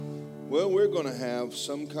Well, we're going to have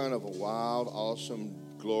some kind of a wild, awesome,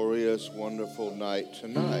 glorious, wonderful night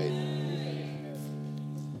tonight.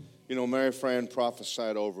 You know, Mary Fran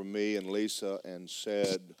prophesied over me and Lisa and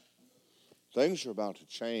said, things are about to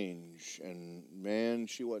change. And man,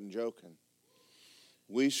 she wasn't joking.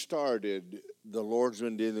 We started, the Lord's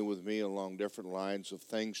been dealing with me along different lines of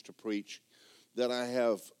things to preach that I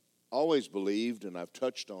have always believed and I've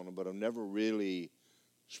touched on them, but I've never really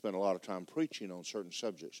spent a lot of time preaching on certain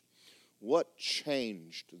subjects. What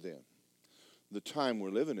changed then? The time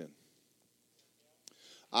we're living in.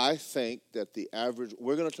 I think that the average,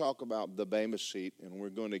 we're going to talk about the Bema Seat, and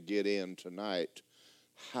we're going to get in tonight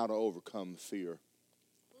how to overcome fear.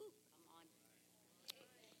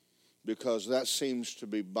 Because that seems to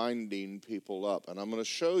be binding people up. And I'm going to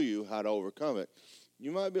show you how to overcome it.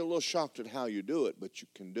 You might be a little shocked at how you do it, but you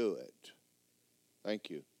can do it.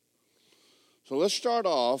 Thank you. So let's start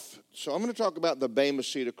off. So I'm going to talk about the Bema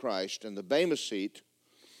Seat of Christ. And the Bema Seat,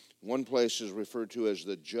 one place is referred to as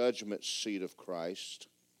the judgment seat of Christ.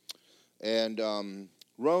 And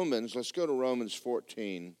Romans, let's go to Romans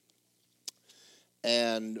 14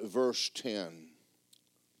 and verse 10.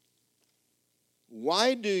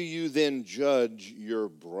 Why do you then judge your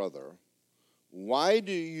brother? Why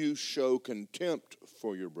do you show contempt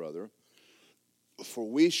for your brother? For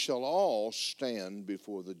we shall all stand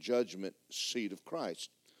before the judgment seat of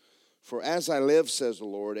Christ. For as I live, says the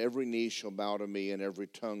Lord, every knee shall bow to me, and every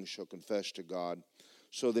tongue shall confess to God.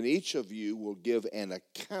 So that each of you will give an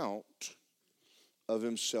account of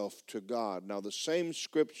himself to God. Now the same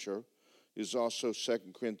scripture is also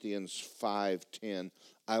 2 Corinthians 5:10.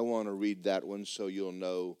 I want to read that one so you'll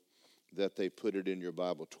know that they put it in your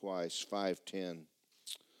Bible twice. 5:10.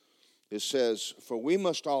 It says, for we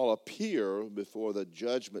must all appear before the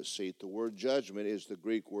judgment seat. The word judgment is the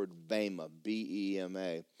Greek word Bema,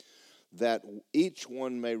 B-E-M-A, that each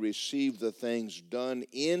one may receive the things done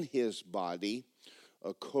in his body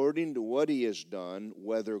according to what he has done,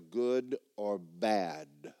 whether good or bad.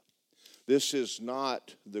 This is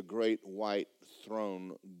not the great white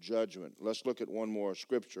throne judgment. Let's look at one more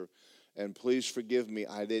scripture, and please forgive me,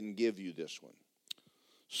 I didn't give you this one.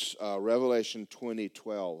 Revelation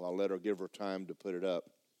 20:12. I'll let her give her time to put it up.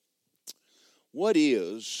 What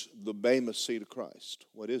is the Bema Seat of Christ?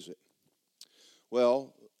 What is it?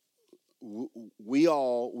 Well, we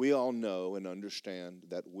all know and understand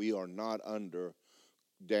that we are not under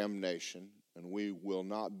damnation, and we will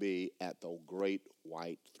not be at the great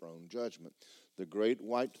white throne judgment. The great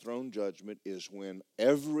white throne judgment is when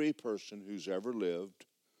every person who's ever lived,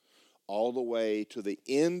 all the way to the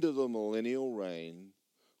end of the millennial reign,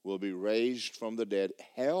 will be raised from the dead.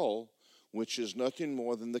 Hell, which is nothing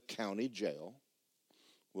more than the county jail,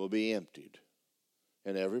 will be emptied.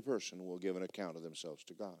 And every person will give an account of themselves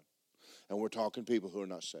to God. And we're talking people who are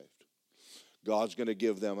not saved. God's going to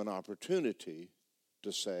give them an opportunity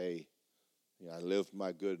to say, I lived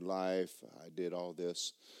my good life, I did all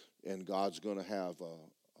this. And God's going to have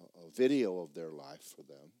a video of their life for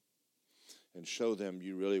them and show them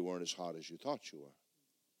you really weren't as hot as you thought you were.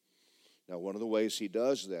 Now, one of the ways he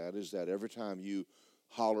does that is that every time you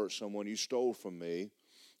holler at someone, you stole from me,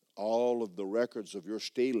 all of the records of your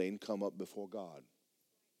stealing come up before God.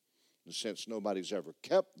 And since nobody's ever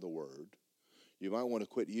kept the word, you might want to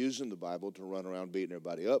quit using the Bible to run around beating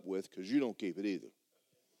everybody up with, because you don't keep it either.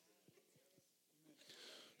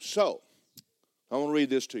 So, I want to read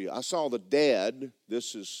this to you. I saw the dead.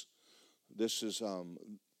 This is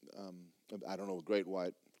I don't know, great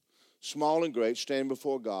white. Small and great, stand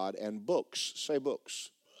before God, and books, say books.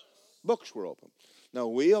 Books were open. Now,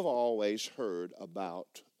 we have always heard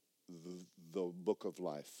about the book of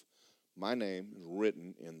life. My name is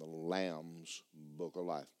written in the Lamb's book of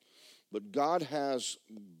life. But God has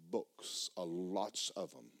books, lots of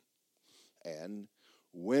them. And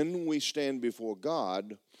when we stand before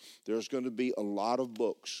God, there's going to be a lot of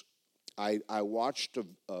books. I watched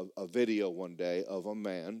a video one day of a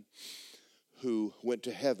man who went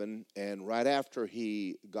to heaven, and right after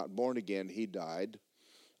he got born again, he died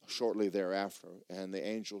shortly thereafter, and the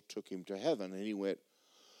angel took him to heaven, and he went,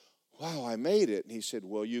 wow, I made it. And he said,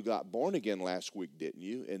 well, you got born again last week, didn't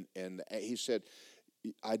you? And he said,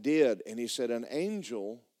 I did. And he said, an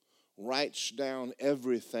angel writes down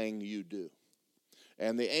everything you do.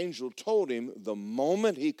 And the angel told him the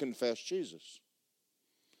moment he confessed Jesus.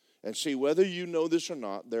 And see, whether you know this or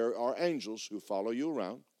not, there are angels who follow you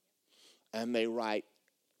around, and they write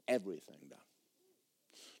everything down.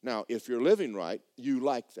 Now, if you're living right, you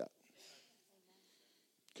like that.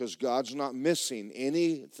 Because God's not missing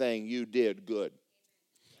anything you did good.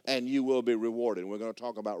 And you will be rewarded. We're going to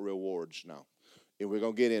talk about rewards now. And we're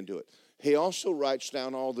going to get into it. He also writes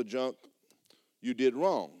down all the junk you did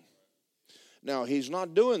wrong. Now, he's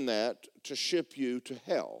not doing that to ship you to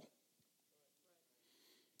hell.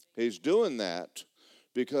 He's doing that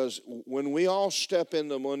because when we all step in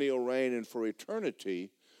the millennial reign and for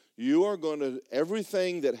eternity, you are going to,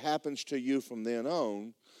 everything that happens to you from then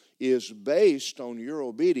on is based on your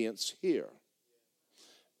obedience here.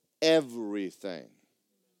 Everything.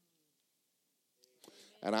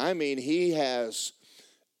 And I mean, he has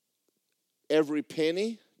every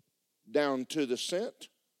penny down to the cent.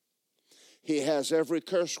 He has every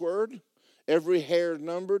curse word, every hair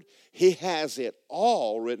numbered. He has it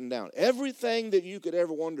all written down. Everything that you could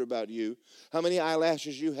ever wonder about you. How many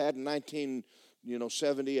eyelashes you had in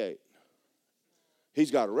 1978?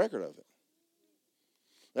 He's got a record of it.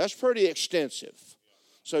 That's pretty extensive.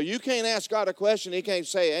 So you can't ask God a question. He can't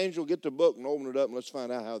say, angel, get the book and open it up and let's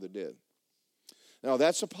find out how they did. Now,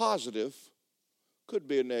 that's a positive. Could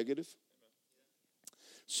be a negative.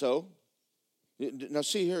 So, now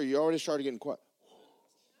see here, you already started getting quiet.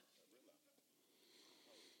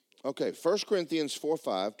 Okay, 1 Corinthians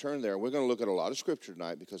 4:5, turn there. We're going to look at a lot of scripture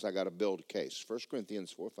tonight because I got to build a case. 1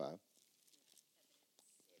 Corinthians 4:5.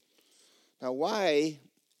 Now, why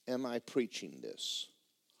am I preaching this?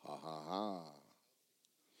 Ha, ha, ha.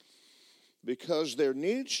 Because there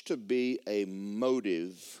needs to be a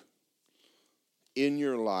motive in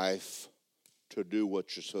your life to do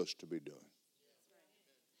what you're supposed to be doing.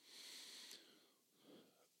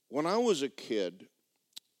 When I was a kid,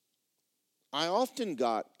 I often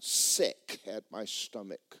got sick at my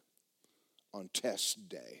stomach on test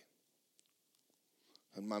day.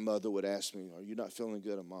 And my mother would ask me, are you not feeling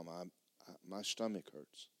good? And Mama, my stomach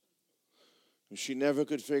hurts. And she never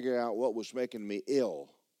could figure out what was making me ill.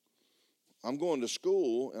 I'm going to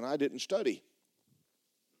school and I didn't study.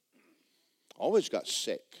 Always got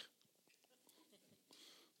sick.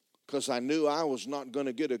 Because I knew I was not going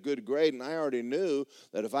to get a good grade, and I already knew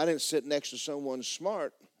that if I didn't sit next to someone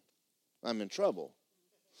smart, I'm in trouble.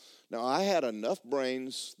 Now, I had enough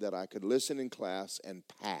brains that I could listen in class and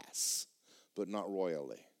pass, but not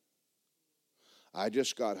royally. I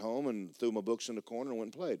just got home and threw my books in the corner and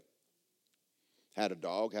went and played. Had a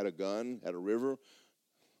dog, had a gun, had a river,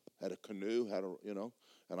 had a canoe,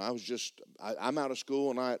 and I was just, I'm out of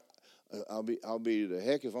school, and I'll be the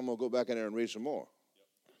heck if I'm going to go back in there and read some more.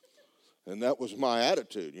 And that was my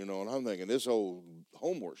attitude, and I'm thinking, this old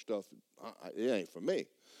homework stuff, it ain't for me.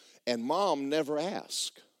 And Mom never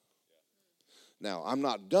asked. Now, I'm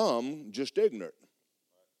not dumb, just ignorant.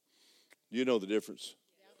 You know the difference.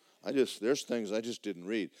 There's things I just didn't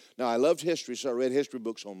read. Now, I loved history, so I read history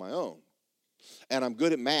books on my own. And I'm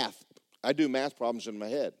good at math. I do math problems in my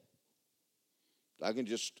head. I can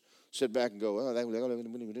just sit back and go,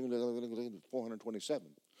 427.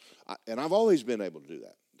 And I've always been able to do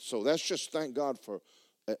that. So that's just thank God for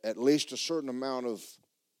at least a certain amount of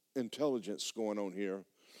intelligence going on here.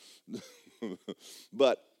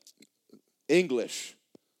 But English,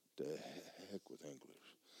 the heck with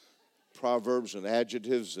English. Proverbs and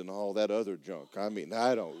adjectives and all that other junk. I mean,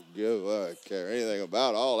 I don't care anything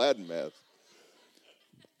about all that mess.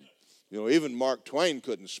 Even Mark Twain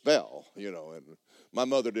couldn't spell, and my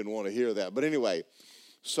mother didn't want to hear that. But anyway,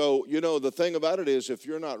 so, the thing about it is if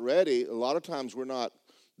you're not ready, a lot of times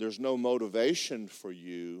there's no motivation for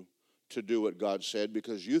you to do what God said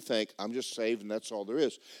because you think, I'm just saved and that's all there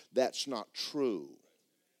is. That's not true.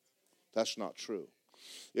 That's not true.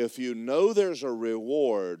 If you know there's a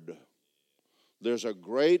reward, there's a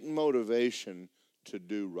great motivation to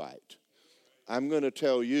do right. I'm going to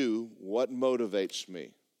tell you what motivates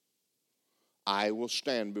me. I will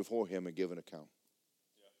stand before him and give an account.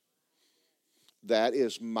 That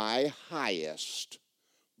is my highest,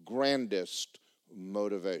 grandest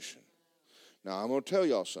motivation. Now, I'm going to tell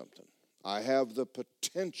y'all something. I have the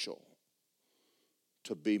potential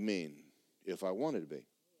to be mean if I wanted to be.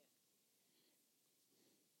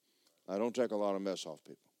 I don't take a lot of mess off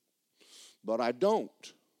people. But I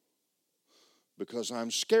don't because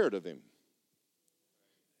I'm scared of him.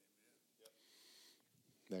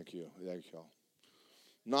 Thank you. Thank y'all.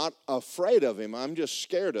 Not afraid of him. I'm just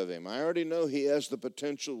scared of him. I already know he has the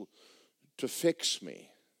potential to fix me.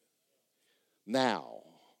 Now,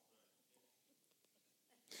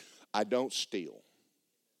 I don't steal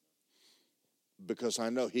because I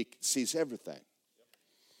know he sees everything.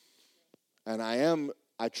 And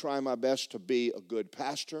I try my best to be a good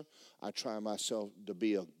pastor. I try myself to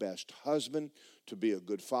be a best husband, to be a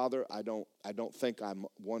good father. I don't think I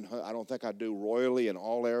don't think I do royally in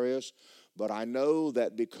all areas, but I know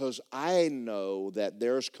that because I know that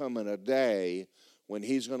there's coming a day when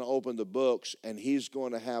he's going to open the books and he's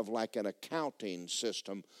going to have like an accounting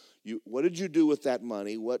system. What did you do with that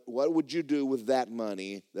money? What would you do with that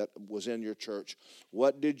money that was in your church?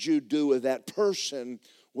 What did you do with that person?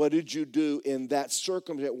 What did you do in that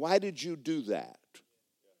circumstance? Why did you do that?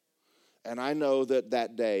 And I know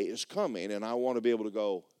that day is coming, and I want to be able to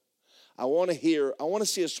go. I want to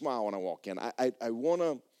see a smile when I walk in. I want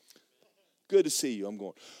to, good to see you. I'm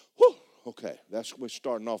going, whew, okay, we're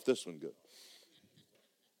starting off this one good.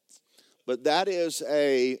 But that is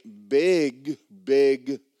a big,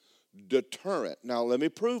 big deterrent. Now, let me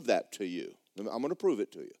prove that to you. I'm going to prove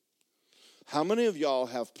it to you. How many of y'all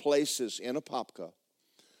have places in Apopka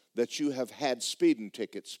that you have had speeding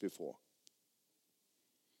tickets before?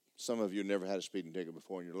 Some of you never had a speeding ticket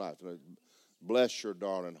before in your life. Bless your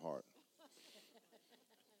darling heart.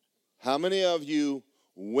 How many of you,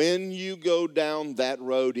 when you go down that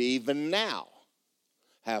road even now,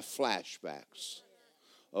 have flashbacks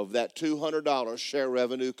of that $200 share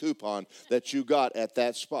revenue coupon that you got at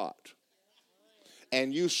that spot?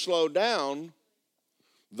 And you slow down,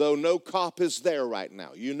 though no cop is there right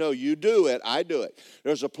now. You know you do it, I do it.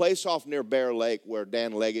 There's a place off near Bear Lake where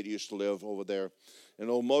Dan Leggett used to live over there. An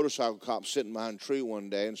old motorcycle cop sitting behind a tree one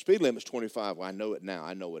day, and the speed limit's 25. Well, I know it now.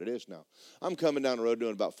 I know what it is now. I'm coming down the road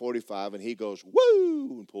doing about 45, and he goes,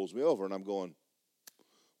 woo, and pulls me over, and I'm going,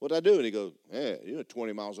 what'd I do? And he goes, yeah, you're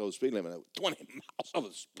 20 miles over the speed limit. 20 miles over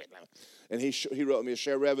the speed limit. And he wrote me a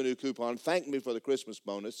share revenue coupon, thanked me for the Christmas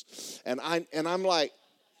bonus, and I'm like,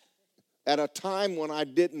 at a time when I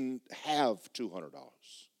didn't have $200,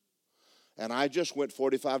 and I just went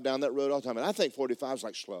 45 down that road all the time, and I think 45 is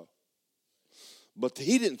like slow. But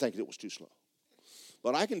he didn't think it was too slow.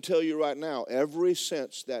 But I can tell you right now, ever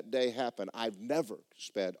since that day happened, I've never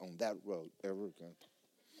sped on that road ever again.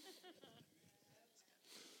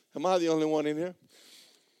 Am I the only one in here?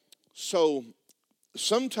 So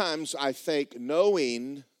sometimes I think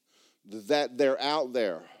knowing that they're out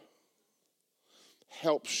there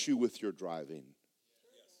helps you with your driving.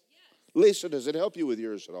 Lisa, does it help you with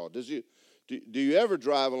yours at all? Do you ever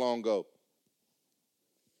drive along and go,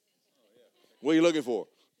 what are you looking for?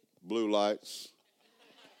 Blue lights.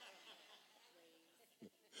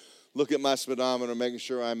 Look at my speedometer, making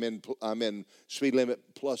sure I'm in speed limit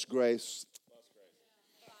plus grace.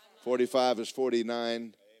 45 is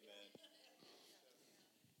 49.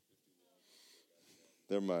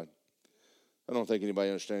 Never mind. I don't think anybody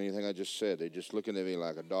understands anything I just said. They're just looking at me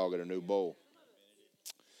like a dog at a new bowl.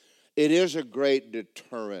 It is a great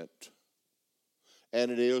deterrent.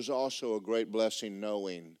 And it is also a great blessing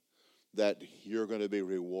knowing that you're going to be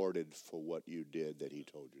rewarded for what you did that he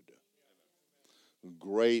told you to.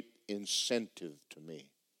 Great incentive to me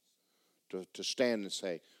to stand and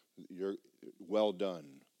say, you're well done,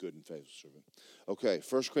 good and faithful servant. Okay,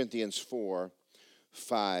 1 Corinthians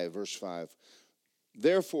 4:5, verse 5.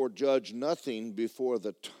 Therefore judge nothing before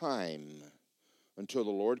the time until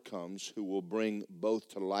the Lord comes, who will bring both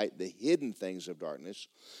to light the hidden things of darkness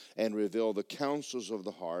and reveal the counsels of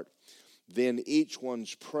the heart. Then each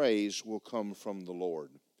one's praise will come from the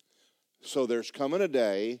Lord. So there's coming a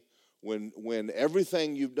day when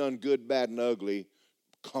everything you've done, good, bad, and ugly,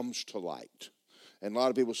 comes to light. And a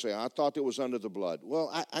lot of people say, I thought it was under the blood. Well,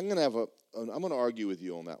 I'm going to argue with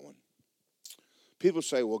you on that one. People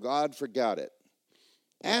say, well, God forgot it.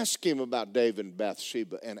 Ask him about David and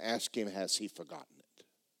Bathsheba and ask him, has he forgotten it?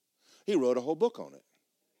 He wrote a whole book on it.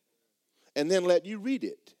 And then let you read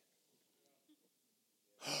it.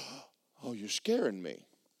 Oh, you're scaring me.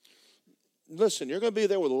 Listen, you're going to be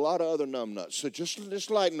there with a lot of other numbnuts, so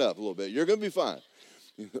just lighten up a little bit. You're going to be fine.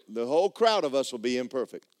 The whole crowd of us will be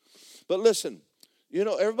imperfect. But listen,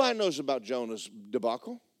 everybody knows about Jonah's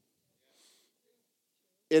debacle.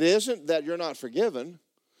 It isn't that you're not forgiven.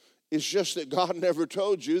 It's just that God never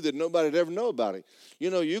told you that nobody'd ever know about it.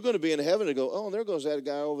 You're going to be in heaven and go, oh, there goes that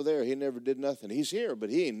guy over there. He never did nothing. He's here,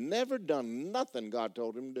 but he ain't never done nothing God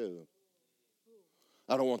told him to do.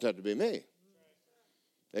 I don't want that to be me.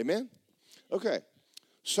 Amen? Okay.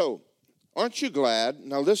 So, aren't you glad?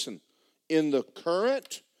 Now listen, in the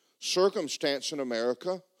current circumstance in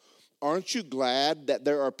America, aren't you glad that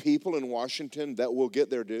there are people in Washington that will get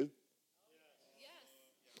their due?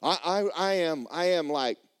 Yes. I am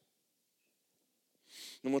like,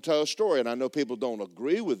 I'm going to tell a story, and I know people don't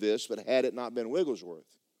agree with this, but had it not been Wigglesworth.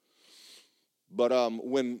 But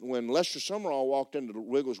when Lester Summerall walked into the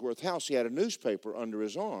Wigglesworth house, he had a newspaper under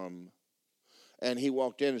his arm. And he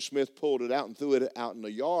walked in, and Smith pulled it out and threw it out in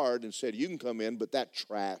the yard and said, you can come in, but that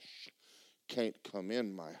trash can't come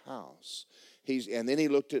in my house. And then he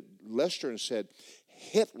looked at Lester and said,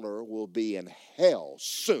 Hitler will be in hell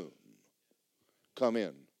soon. Come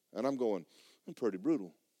in. And I'm going, I'm pretty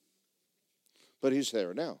brutal. But he's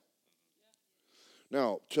there now.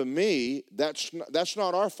 Now, to me, that's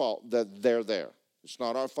not our fault that they're there. It's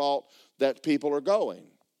not our fault that people are going.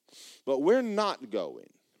 But we're not going.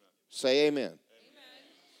 Say amen.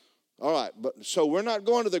 All right, so we're not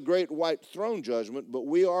going to the great white throne judgment, but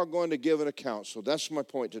we are going to give an account. So that's my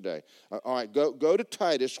point today. All right, go to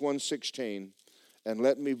Titus 1:16, and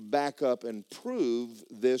let me back up and prove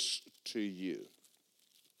this to you.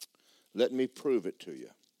 Let me prove it to you.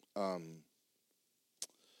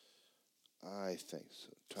 I think so,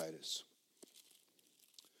 Titus.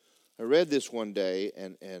 I read this one day,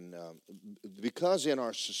 and because in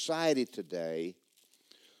our society today,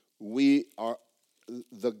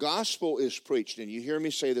 the gospel is preached, and you hear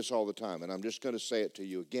me say this all the time, and I'm just going to say it to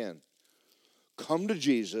you again. Come to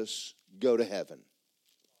Jesus, go to heaven.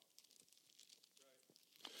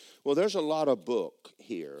 Well, there's a lot of book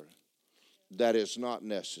here that is not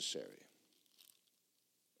necessary.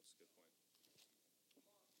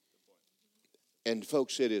 And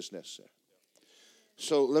folks, it is necessary.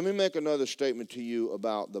 So let me make another statement to you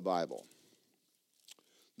about the Bible.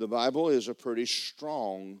 The Bible is a pretty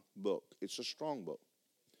strong book. It's a strong book.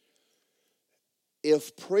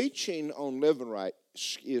 If preaching on living right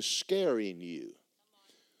is scaring you,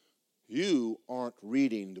 you aren't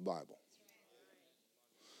reading the Bible.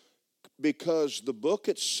 Because the book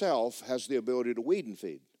itself has the ability to weed and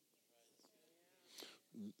feed.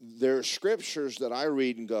 There are scriptures that I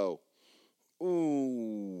read and go,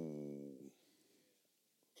 ooh.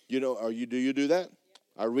 You know, do you do that?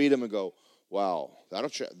 I read them and go, wow, that'll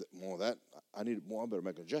check more of that. I need more. I better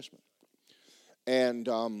make an adjustment. And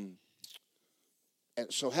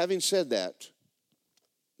so, having said that,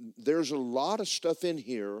 there's a lot of stuff in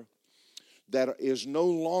here that is no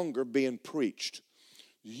longer being preached.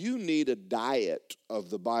 You need a diet of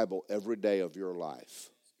the Bible every day of your life.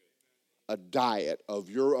 A diet of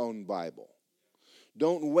your own Bible.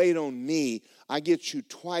 Don't wait on me. I get you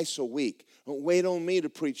twice a week. Don't wait on me to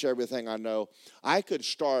preach everything I know. I could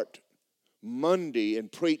start Monday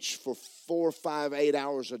and preach for 4, 5, 8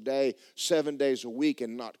 hours a day, 7 days a week,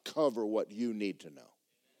 and not cover what you need to know.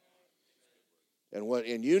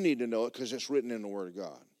 And you need to know it because it's written in the Word of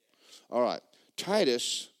God. All right.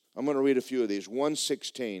 Titus, I'm going to read a few of these.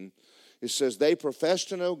 1:16, it says, they profess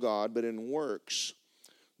to know God, but in works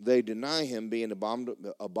they deny him, being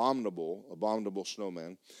abominable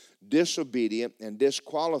snowman, disobedient and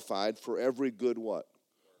disqualified for every good what?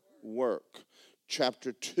 Work.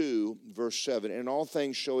 Chapter 2, verse 7. In all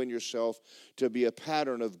things showing yourself to be a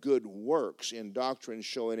pattern of good works, in doctrine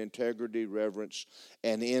showing integrity, reverence,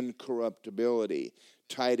 and incorruptibility.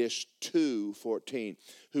 Titus 2:14.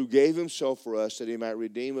 Who gave himself for us that he might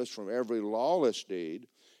redeem us from every lawless deed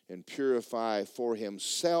and purify for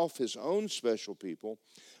himself his own special people,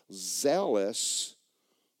 zealous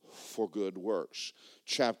for good works.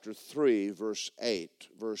 Chapter 3, verse 8.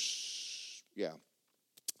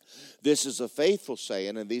 This is a faithful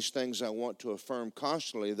saying, and these things I want to affirm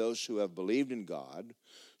constantly. Those who have believed in God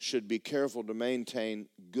should be careful to maintain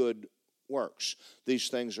good works. These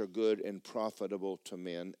things are good and profitable to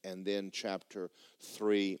men. And then chapter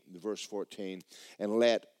 3, verse 14. And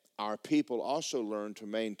let our people also learn to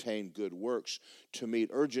maintain good works to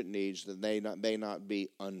meet urgent needs, that they may not be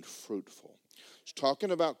unfruitful. It's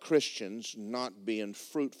talking about Christians not being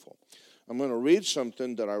fruitful. I'm going to read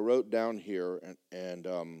something that I wrote down here, and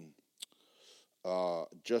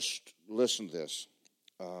just listen to this.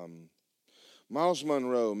 Miles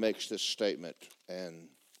Monroe makes this statement, and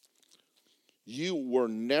you were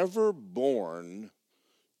never born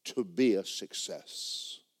to be a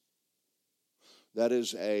success. That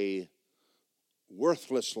is a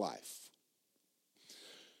worthless life.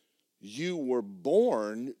 You were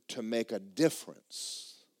born to make a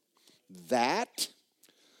difference. That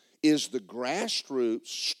is the grassroots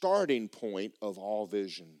starting point of all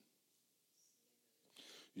vision.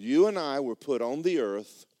 You and I were put on the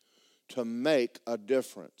earth to make a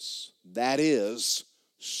difference. That is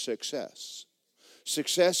success.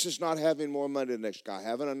 Success is not having more money than the next guy,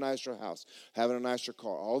 having a nicer house, having a nicer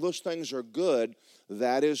car. All those things are good.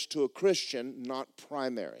 That is, to a Christian, not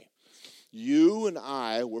primary. You and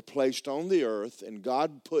I were placed on the earth, and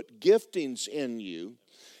God put giftings in you.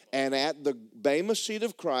 And at the Bema Seat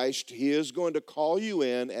of Christ, he is going to call you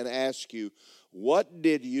in and ask you, what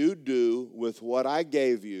did you do with what I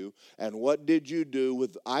gave you? And what did you do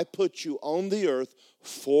with, I put you on the earth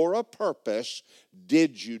for a purpose.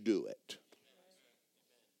 Did you do it?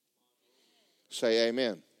 Say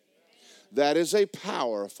amen. That is a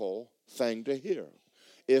powerful thing to hear.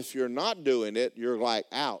 If you're not doing it, you're like,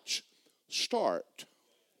 ouch, start.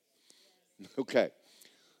 Okay.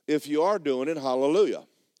 If you are doing it, hallelujah.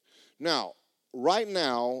 Now, right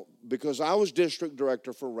now, because I was district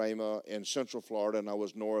director for Rhema in Central Florida, and I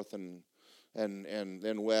was north and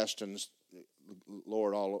then west and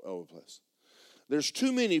Lord all over the place. There's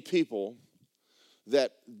too many people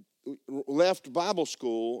that left Bible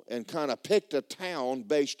school and kind of picked a town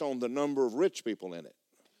based on the number of rich people in it.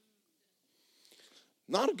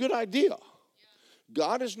 Not a good idea.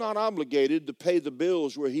 God is not obligated to pay the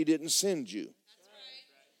bills where he didn't send you.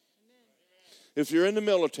 If you're in the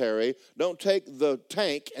military, don't take the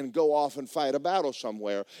tank and go off and fight a battle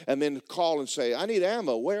somewhere and then call and say, I need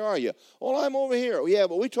ammo. Where are you? Well, I'm over here. Yeah,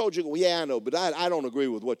 but we told you. Well, yeah, I know, but I don't agree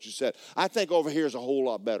with what you said. I think over here is a whole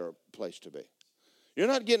lot better place to be. You're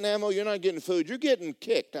not getting ammo. You're not getting food. You're getting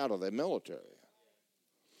kicked out of the military.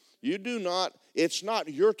 You do not. It's not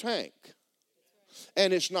your tank.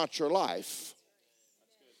 And it's not your life.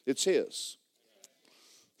 It's his.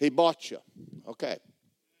 He bought you. Okay.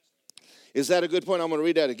 Is that a good point? I'm going to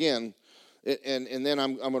read that again, and then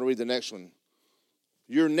I'm going to read the next one.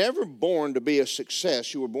 You're never born to be a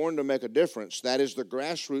success. You were born to make a difference. That is the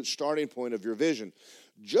grassroots starting point of your vision.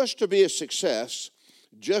 Just to be a success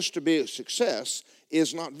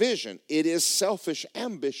is not vision. It is selfish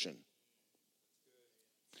ambition.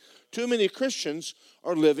 Too many Christians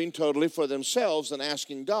are living totally for themselves and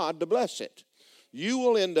asking God to bless it. You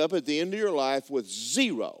will end up at the end of your life with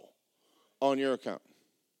zero on your account.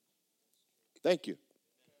 Thank you.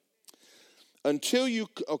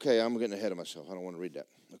 Okay, I'm getting ahead of myself. I don't want to read that.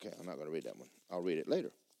 Okay, I'm not going to read that one. I'll read it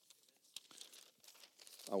later.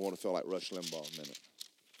 I want to feel like Rush Limbaugh a minute.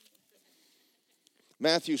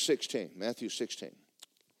 Matthew 16. Now,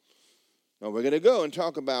 we're going to go and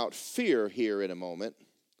talk about fear here in a moment.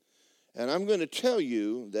 And I'm going to tell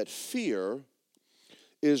you that fear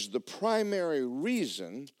is the primary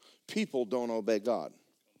reason people don't obey God.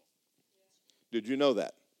 Did you know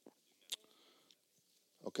that?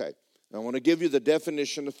 Okay. Now, I want to give you the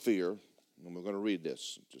definition of fear, and we're going to read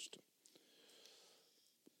this.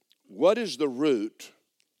 What is the root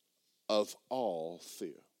of all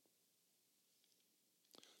fear?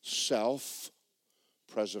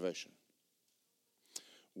 Self-preservation.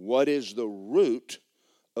 What is the root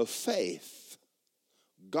of faith?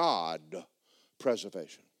 God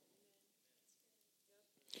preservation.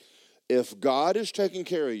 If God is taking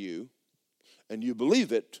care of you and you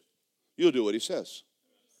believe it, you'll do what he says.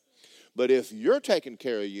 But if you're taking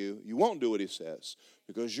care of you, you won't do what he says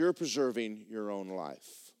because you're preserving your own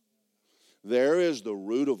life. There is the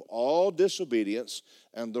root of all disobedience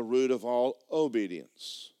and the root of all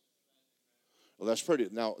obedience. Well, that's pretty.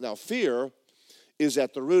 Now fear is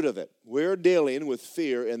at the root of it. We're dealing with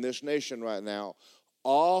fear in this nation right now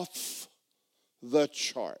off the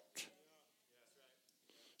chart.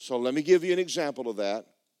 So let me give you an example of that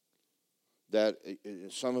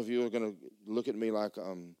some of you are going to look at me like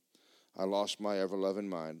I lost my ever-loving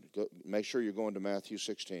mind. Make sure you're going to Matthew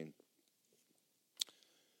 16.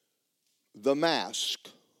 The mask.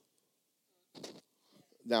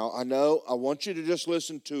 Now, I want you to just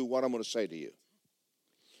listen to what I'm going to say to you.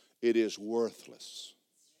 It is worthless.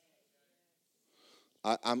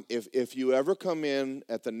 If you ever come in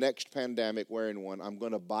at the next pandemic wearing one, I'm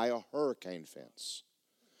going to buy a hurricane fence.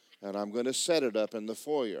 And I'm going to set it up in the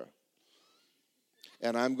foyer.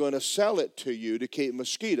 And I'm going to sell it to you to keep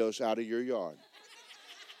mosquitoes out of your yard.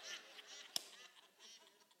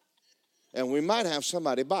 And we might have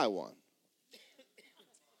somebody buy one.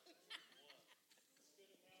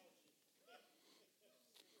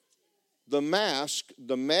 The mask,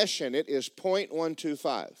 the mesh in it is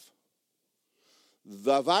 0.125.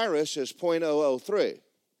 The virus is 0.003.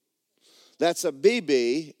 That's a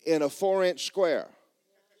BB in a 4-inch square.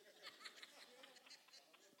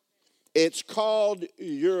 It's called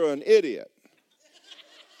you're an idiot.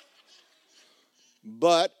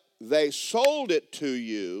 But they sold it to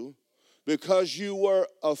you because you were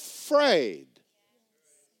afraid.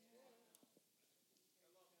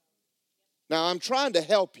 Now, I'm trying to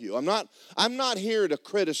help you. I'm not here to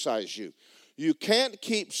criticize you. You can't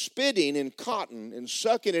keep spitting in cotton and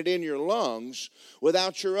sucking it in your lungs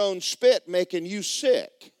without your own spit making you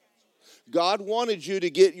sick. God wanted you to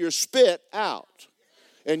get your spit out.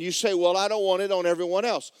 And you say, well, I don't want it on everyone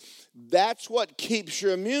else. That's what keeps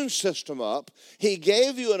your immune system up. He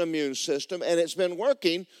gave you an immune system, and it's been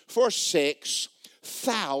working for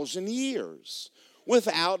 6,000 years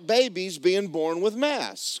without babies being born with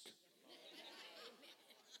masks.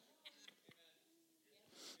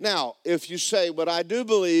 Now, if you say, but I do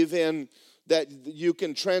believe in that you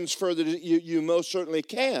can transfer, you most certainly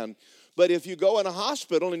can. But if you go in a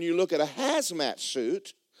hospital and you look at a hazmat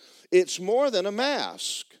suit, it's more than a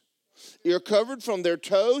mask. Ear covered from their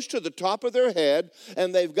toes to the top of their head,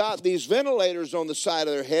 and they've got these ventilators on the side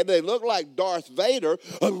of their head. They look like Darth Vader,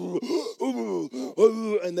 and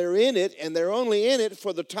they're in it, and they're only in it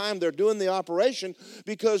for the time they're doing the operation,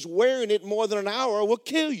 because wearing it more than an hour will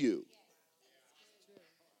kill you.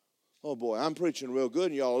 Oh boy, I'm preaching real good,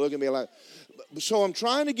 and y'all look at me like, so I'm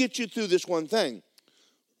trying to get you through this one thing.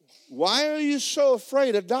 Why are you so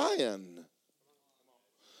afraid of dying?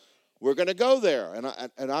 We're going to go there,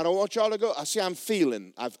 and I don't want y'all to go. I'm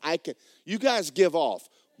feeling. You guys give off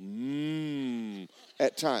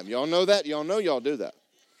at time. Y'all know that? Y'all know y'all do that.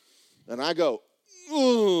 And I go,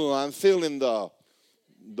 ooh, I'm feeling the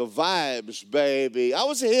vibes, baby. I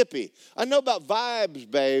was a hippie. I know about vibes,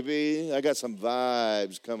 baby. I got some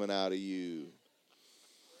vibes coming out of you.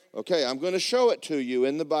 Okay, I'm going to show it to you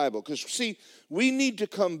in the Bible. Because, see, we need to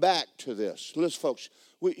come back to this. Listen, folks.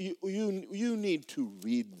 You need to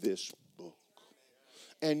read this book.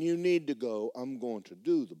 And you need to go, I'm going to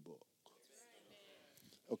do the book.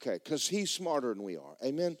 Okay, because he's smarter than we are.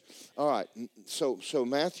 Amen? All right, so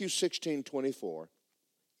Matthew 16:24.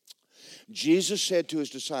 Jesus said to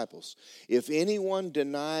his disciples, if anyone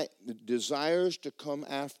desires to come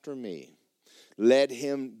after me, let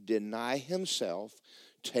him deny himself,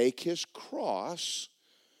 take his cross,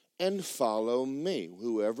 and follow me.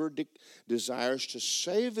 Whoever desires to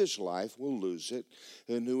save his life will lose it,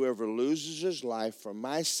 and whoever loses his life for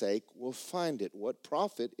my sake will find it. What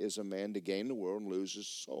profit is a man to gain the world and lose his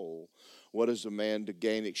soul? What is a man to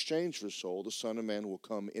gain exchange for his soul? The Son of Man will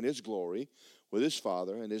come in his glory with his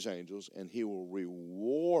Father and his angels, and he will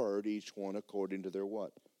reward each one according to their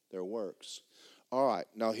what? Their works. All right,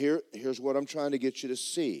 now here's what I'm trying to get you to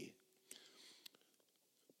see.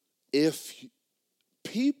 If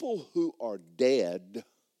people who are dead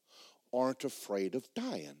aren't afraid of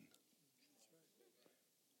dying.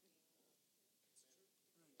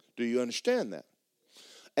 Do you understand that?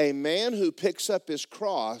 A man who picks up his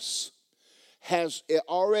cross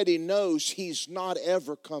already knows he's not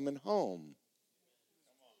ever coming home.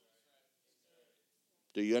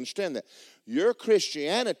 Do you understand that? Your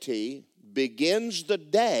Christianity begins the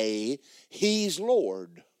day he's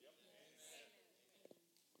Lord.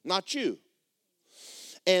 Not you.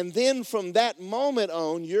 And then from that moment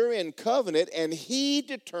on, you're in covenant, and he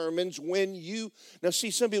determines when you... Now,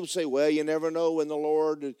 see, some people say, well, you never know when the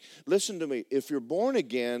Lord... Listen to me. If you're born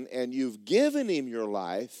again and you've given him your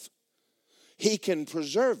life, he can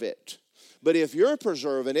preserve it. But if you're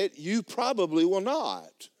preserving it, you probably will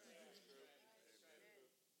not.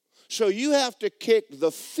 So you have to kick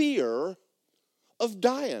the fear of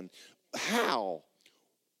dying. How?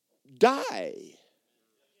 Die.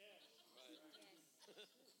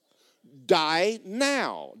 Die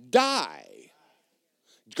now. Die.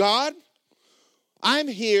 God, I'm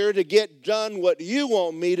here to get done what you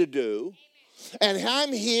want me to do. And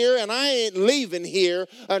I'm here, and I ain't leaving here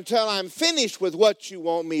until I'm finished with what you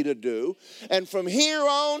want me to do. And from here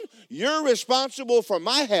on, you're responsible for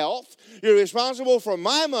my health, you're responsible for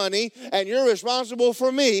my money, and you're responsible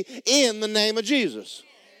for me in the name of Jesus.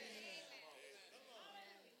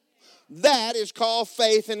 That is called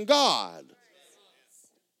faith in God.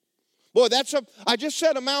 Boy, I just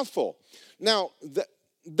said a mouthful. Now,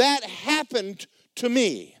 that happened to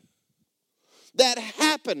me. That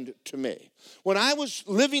happened to me. When I was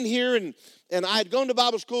living here and I had gone to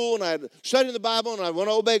Bible school and I had studied the Bible and I want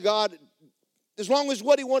to obey God, as long as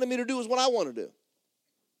what he wanted me to do is what I want to do.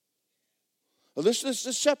 Well, this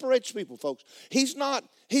separates people, folks. He's not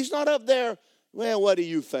up there, well, what do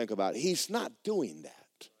you think about it? He's not doing that.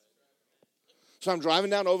 So I'm driving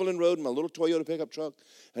down Overland Road in my little Toyota pickup truck,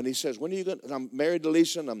 and he says, when are you going to... And I'm married to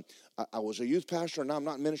Lisa, and I was a youth pastor, and now I'm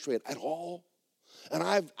not in ministry at all. And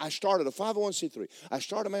I started a 501c3. I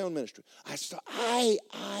started my own ministry. I started.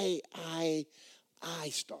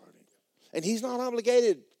 And he's not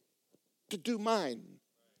obligated to do mine.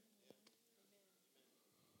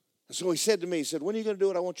 And so he said to me, he said, when are you going to do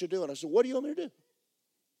what I want you to do? And I said, what do you want me to do?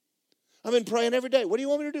 I've been praying every day. What do you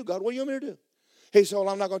want me to do, God? What do you want me to do? He said, well,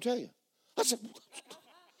 I'm not going to tell you. I said,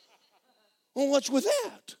 well, what's with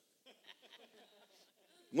that?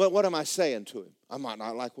 Well, what am I saying to him? I might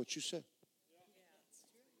not like what you said.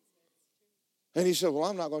 And he said, well,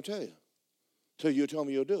 I'm not going to tell you till you tell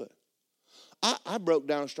me you'll do it. I broke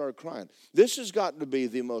down and started crying. This has got to be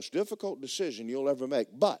the most difficult decision you'll ever make.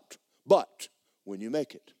 But when you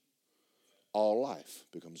make it, all life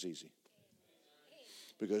becomes easy.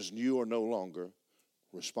 Because you are no longer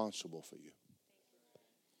responsible for you.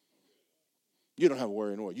 You don't have to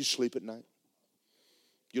worry anymore. You sleep at night.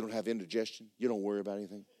 You don't have indigestion. You don't worry about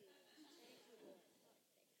anything.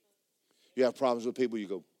 You have problems with people, you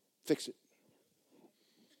go, fix it.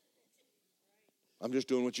 I'm just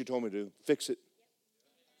doing what you told me to do. Fix it.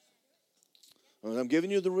 And I'm giving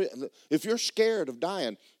you if you're scared of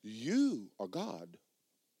dying, you are God.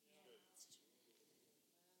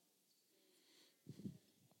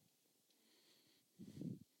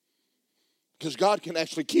 Because God can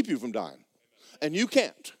actually keep you from dying. And you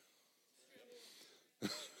can't.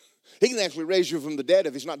 He can actually raise you from the dead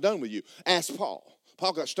if he's not done with you. Ask Paul.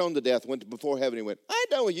 Paul got stoned to death, went before heaven, he went, I ain't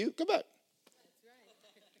done with you. Come back.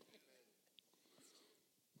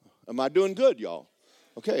 Am I doing good, y'all?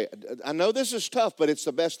 Okay, I know this is tough, but it's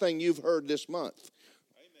the best thing you've heard this month.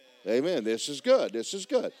 Amen. This is good. This is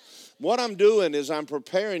good. What I'm doing is I'm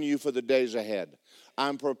preparing you for the days ahead.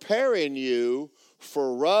 I'm preparing you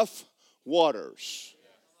for rough waters.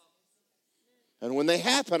 And when they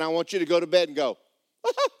happen, I want you to go to bed and go,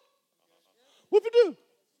 whoop-a-doo.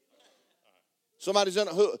 Somebody's in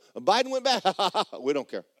Biden went back. We don't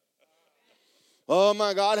care. Oh,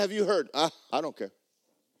 my God, have you heard? I don't care.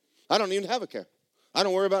 I don't even have a care. I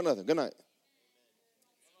don't worry about nothing. Good night.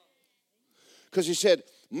 Because he said,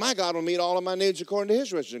 my God will meet all of my needs according to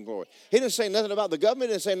his riches and glory. He didn't say nothing about the government.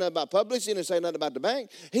 He didn't say nothing about Publix. He didn't say nothing about the bank.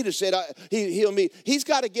 He just said he'll meet. He's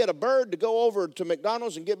got to get a bird to go over to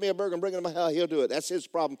McDonald's and get me a burger and bring it to my house. He'll do it. That's his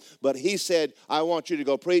problem. But he said, I want you to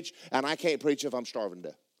go preach, and I can't preach if I'm starving to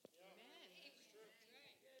death.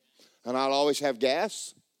 And I'll always have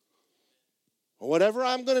gas. Whatever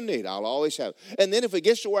I'm going to need, I'll always have. And then if it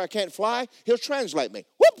gets to where I can't fly, he'll translate me.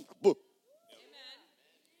 Whoop, whoop.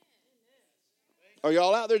 Are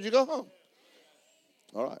y'all out there? Did you go home?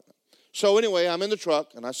 All right. So anyway, I'm in the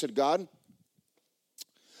truck, and I said, God,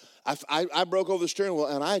 I broke over the steering wheel,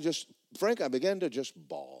 and I began to just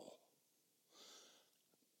bawl.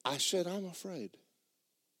 I said, I'm afraid.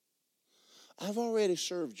 I've already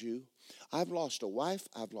served you. I've lost a wife.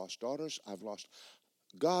 I've lost daughters.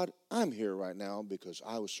 God, I'm here right now because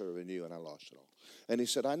I was serving you, and I lost it all. And he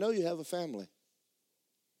said, I know you have a family.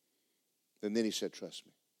 And then he said, trust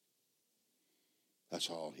me. That's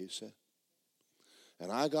all he said.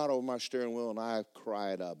 And I got over my steering wheel and I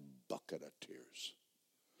cried a bucket of tears.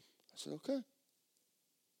 I said, okay.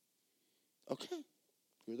 Okay.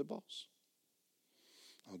 You're the boss.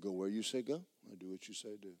 I'll go where you say go. I'll do what you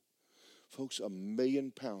say do. Folks,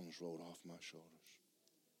 1,000,000 pounds rolled off my shoulders.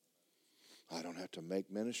 I don't have to make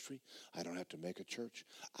ministry. I don't have to make a church.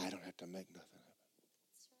 I don't have to make nothing of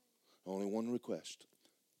it. Only one request.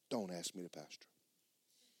 Don't ask me to pastor.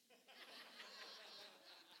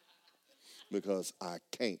 Because I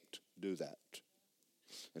can't do that.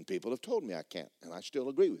 And people have told me I can't, and I still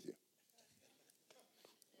agree with you.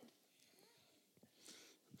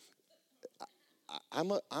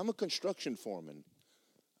 I'm a construction foreman.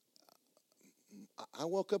 I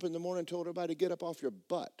woke up in the morning and told everybody, get up off your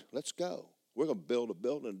butt. Let's go. We're going to build a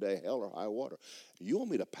building today, hell or high water. You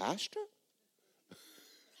want me to pastor?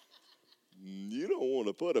 You don't want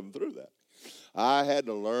to put them through that. I had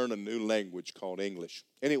to learn a new language called English.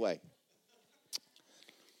 Anyway.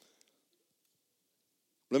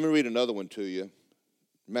 Let me read another one to you.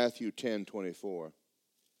 Matthew 10:24.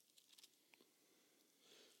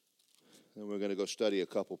 And we're going to go study a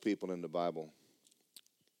couple people in the Bible.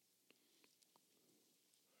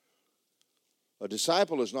 A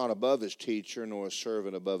disciple is not above his teacher, nor a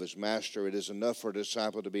servant above his master. It is enough for a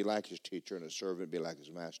disciple to be like his teacher and a servant be like his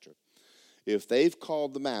master. If they've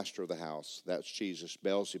called the master of the house, that's Jesus,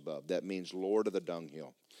 Beelzebub, that means Lord of the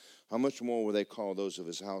dunghill, how much more will they call those of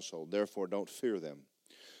his household? Therefore, don't fear them.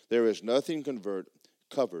 There is nothing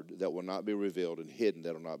covered that will not be revealed, and hidden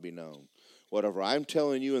that will not be known. Whatever I'm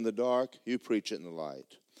telling you in the dark, you preach it in the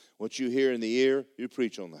light. What you hear in the ear, you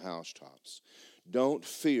preach on the housetops. Don't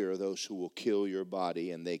fear those who will kill your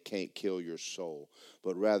body, and they can't kill your soul.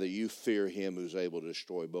 But rather, you fear him who's able to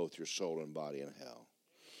destroy both your soul and body in hell.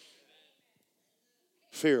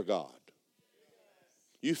 Fear God.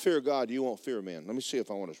 You fear God, you won't fear men. Let me see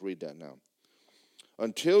if I want to read that now.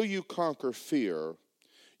 Until you conquer fear,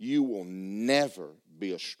 you will never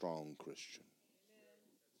be a strong Christian.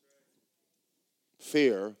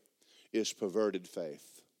 Fear is perverted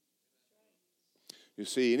faith. You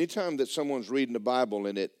see, anytime that someone's reading the Bible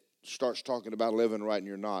and it starts talking about living right and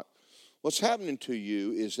you're not, what's happening to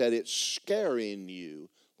you is that it's scaring you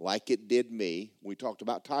like it did me. We talked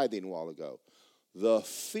about tithing a while ago. The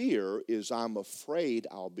fear is I'm afraid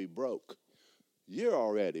I'll be broke. You're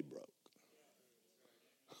already broke.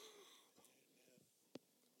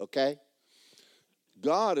 Okay?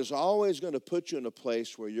 God is always going to put you in a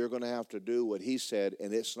place where you're going to have to do what he said,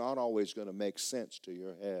 and it's not always going to make sense to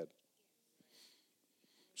your head.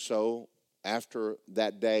 So after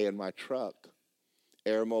that day in my truck,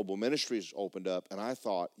 Air Mobile Ministries opened up, and I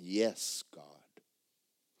thought, yes, God.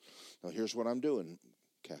 Now, here's what I'm doing,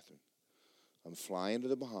 Catherine. I'm flying to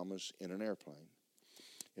the Bahamas in an airplane.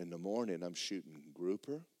 In the morning, I'm shooting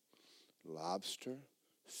grouper, lobster,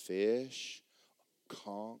 fish,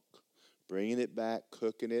 conch, bringing it back,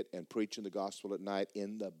 cooking it, and preaching the gospel at night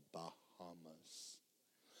in the Bahamas.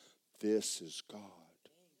 This is God.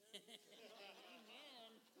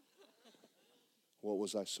 What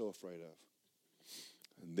was I so afraid of?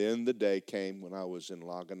 And then the day came when I was in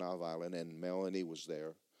Laganov Island, and Melanie was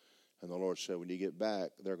there. And the Lord said, when you get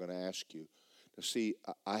back, they're going to ask you. Now, see,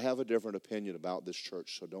 I have a different opinion about this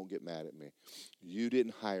church, so don't get mad at me. You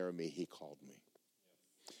didn't hire me. He called me.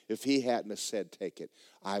 If he hadn't have said take it,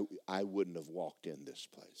 I wouldn't have walked in this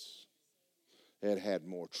place. It had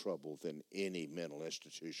more trouble than any mental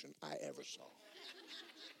institution I ever saw.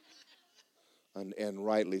 And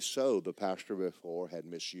rightly so, the pastor before had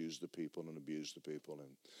misused the people and abused the people, and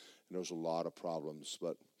there was a lot of problems.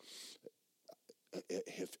 But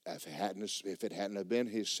if it hadn't have been,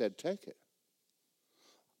 he said, take it.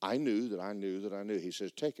 I knew that I knew that I knew. He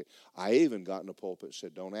says, take it. I even got in the pulpit and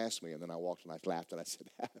said, don't ask me. And then I walked and I laughed and I said,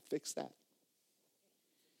 fix that.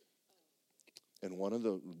 And one of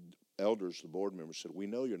the elders, the board members, said, we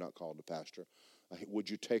know you're not called to pastor. Would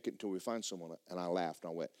you take it until we find someone? And I laughed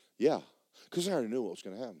and I went, yeah, because I already knew what was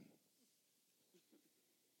going to happen.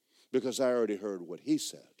 Because I already heard what he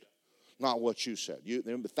said. Not what you said.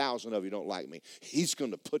 There 1,000 of you don't like me. He's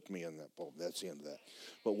going to put me in that boat. That's the end of that.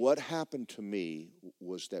 But what happened to me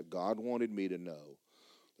was that God wanted me to know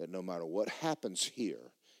that no matter what happens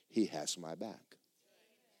here, he has my back.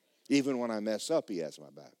 Even when I mess up, he has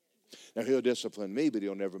my back. Now, he'll discipline me, but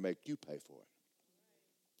he'll never make you pay for it.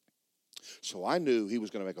 So I knew he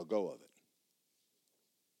was going to make a go of it.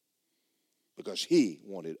 Because he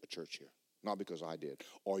wanted a church here. Not because I did.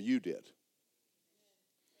 Or you did.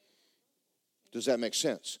 Does that make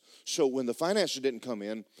sense? So when the finances didn't come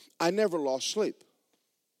in, I never lost sleep.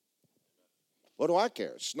 What do I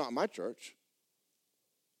care? It's not my church.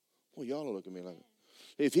 Well, y'all will look at me like,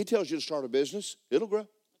 if he tells you to start a business, it'll grow.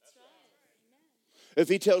 If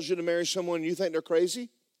he tells you to marry someone you think they're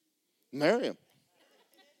crazy, marry him.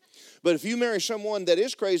 But if you marry someone that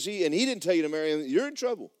is crazy and he didn't tell you to marry him, you're in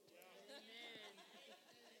trouble.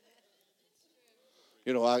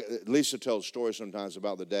 You know, Lisa tells stories sometimes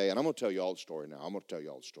about the day, and I'm going to tell you all the story now. I'm going to tell you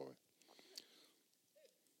all the story.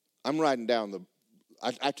 I'm riding down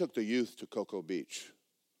I took the youth to Cocoa Beach,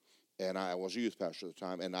 and I was a youth pastor at the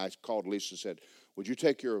time, and I called Lisa and said, would you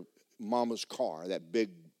take your mama's car, that big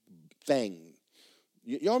thing?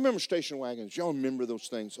 Y'all remember station wagons? Y'all remember those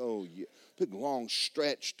things? Oh, yeah. Big long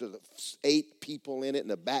stretch to the 8 people in it in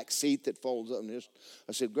the back seat that folds up. And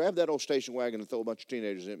I said, grab that old station wagon and throw a bunch of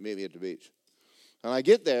teenagers in it and meet me at the beach. And I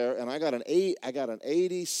get there, and I got an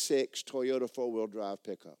 86 Toyota 4-wheel drive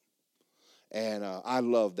pickup. And I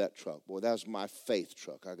love that truck. Boy, that was my faith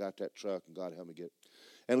truck. I got that truck, and God helped me get it.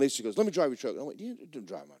 And Lisa goes, let me drive your truck. And I went, you didn't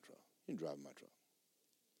drive my truck. You didn't drive my truck.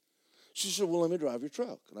 She said, well, let me drive your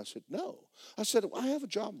truck. And I said, no. I said, well, I have a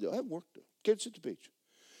job to do. I have work to do. Kids at the beach.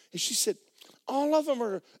 And she said, all of them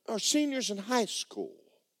are seniors in high school.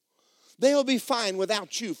 They'll be fine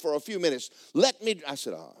without you for a few minutes. I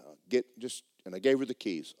said, and I gave her the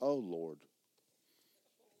keys. Oh, Lord.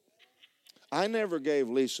 I never gave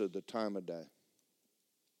Lisa the time of day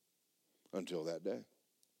until that day.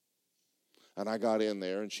 And I got in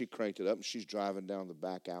there, and she cranked it up, and she's driving down the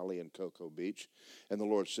back alley in Cocoa Beach. And the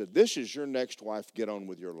Lord said, this is your next wife. Get on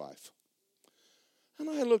with your life. And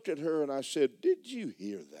I looked at her, and I said, did you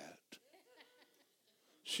hear that?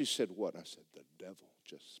 She said, what? I said, the devil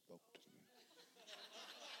just spoke to me.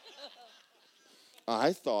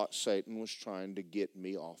 I thought Satan was trying to get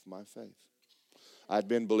me off my faith. I'd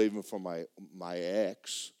been believing for my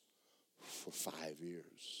ex for 5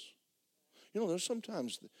 years. You know, there's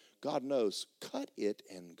sometimes God knows, cut it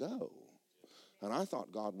and go. And I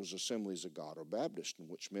thought God was Assemblies of God or Baptist,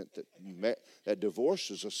 which meant that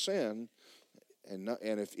divorce is a sin. And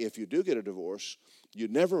if you do get a divorce, you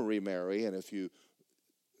never remarry. And if you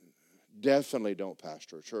definitely don't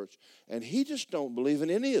pastor a church. And he just don't believe in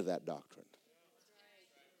any of that doctrine.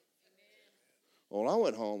 Well, I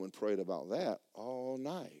went home and prayed about that all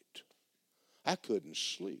night. I couldn't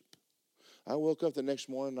sleep. I woke up the next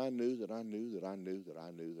morning and I knew that I knew that I knew that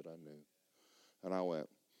I knew that I knew. And I went,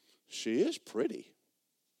 she is pretty.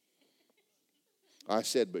 I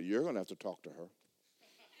said, but you're going to have to talk to her.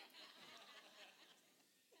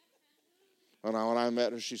 And when I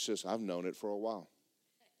met her, she says, I've known it for a while.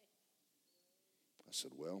 I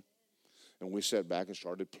said, well. And we sat back and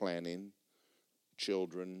started planning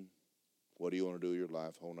children. What do you want to do with your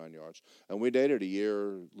life? Whole 9 yards. And we dated a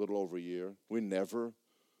little over a year. We never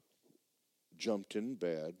jumped in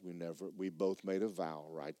bed. We both made a vow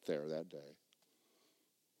right there that day.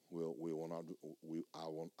 I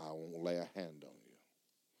won't lay a hand on you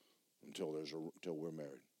until we're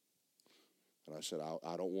married. And I said,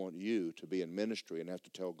 I don't want you to be in ministry and have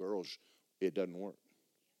to tell girls it doesn't work.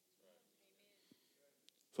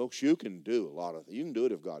 Folks, you can do a lot of things. You can do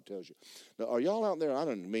it if God tells you. Now, are y'all out there? I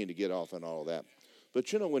don't mean to get off on all that.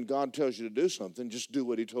 But you know, when God tells you to do something, just do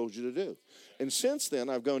what he told you to do. And since then,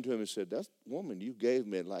 I've gone to him and said, that woman you gave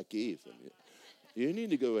me like Eve. You need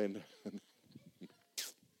to go in.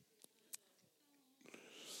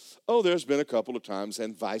 Oh, there's been a couple of times,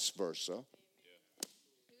 and vice versa.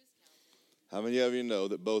 How many of you know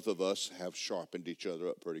that both of us have sharpened each other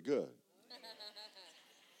up pretty good?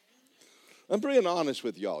 I'm being honest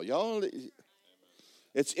with y'all.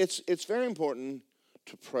 It's very important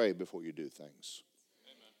to pray before you do things.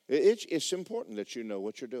 It's important that you know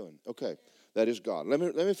what you're doing. Okay, that is God. Let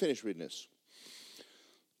me finish reading this.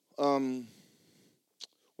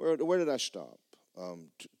 Where did I stop?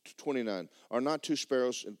 29. Are not two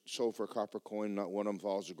sparrows sold for a copper coin? Not one of them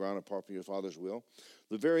falls to the ground apart from your Father's will.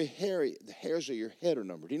 The hairs of your head are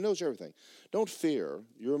numbered. He knows everything. Don't fear.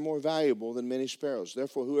 You're more valuable than many sparrows.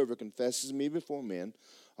 Therefore, whoever confesses me before men,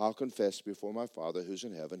 I'll confess before my Father who's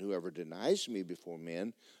in heaven. Whoever denies me before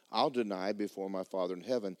men, I'll deny before my Father in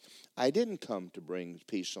heaven. I didn't come to bring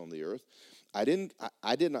peace on the earth. I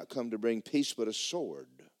did not come to bring peace but a sword.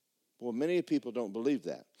 Well, many people don't believe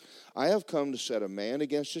that. I have come to set a man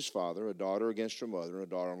against his father, a daughter against her mother, and a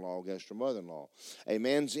daughter-in-law against her mother-in-law. A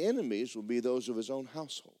man's enemies will be those of his own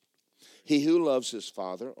household. He who loves his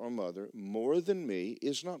father or mother more than me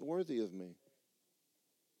is not worthy of me.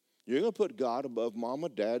 You're going to put God above mama,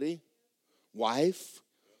 daddy, wife.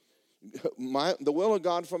 The will of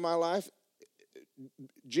God for my life,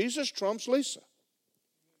 Jesus trumps Lisa.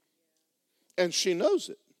 And she knows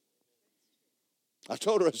it. I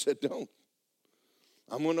told her, I said, don't.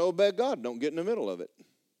 I'm going to obey God. Don't get in the middle of it.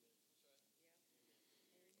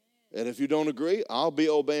 And if you don't agree, I'll be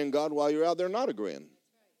obeying God while you're out there not agreeing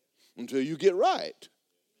until you get right.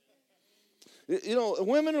 You know,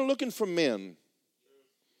 women are looking for men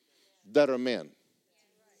that are men.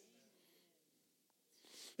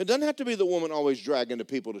 It doesn't have to be the woman always dragging the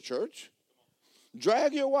people to church.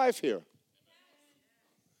 Drag your wife here.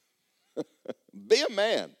 Be a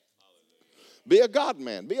man. Be a God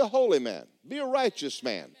man. Be a holy man. Be a righteous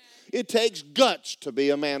man. It takes guts to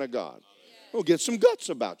be a man of God. Well, get some guts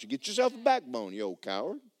about you. Get yourself a backbone, you old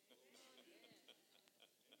coward.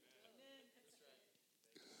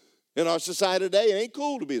 In our society today, it ain't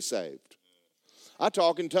cool to be saved. I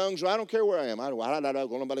talk in tongues, I don't care where I am. What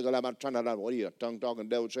are you, tongue talking,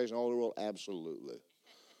 devil chasing all the world? Absolutely.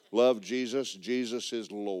 Love Jesus. Jesus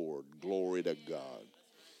is Lord. Glory to God.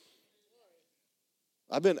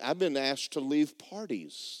 I've been asked to leave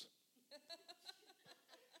parties.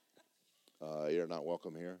 You're not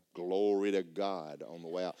welcome here. Glory to God on the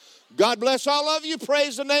way out. God bless all of you.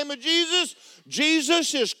 Praise the name of Jesus.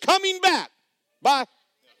 Jesus is coming back. Bye.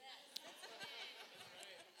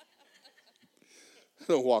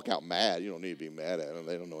 Don't walk out mad. You don't need to be mad at them.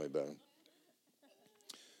 They don't know any better.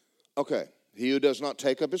 Okay. He who does not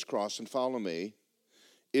take up his cross and follow me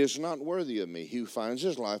is not worthy of me. He who finds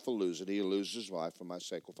his life will lose it. He who loses his life for my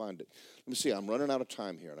sake will find it. Let me see. I'm running out of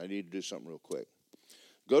time here, and I need to do something real quick.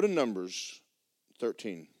 Go to Numbers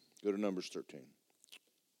 13. Go to Numbers 13.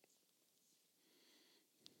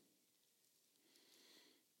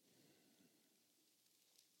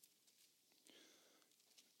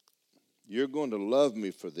 You're going to love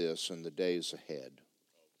me for this in the days ahead.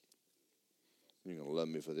 You're going to love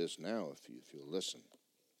me for this now if you'll listen.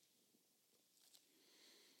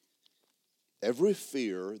 Every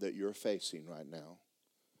fear that you're facing right now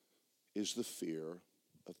is the fear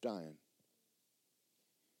of dying.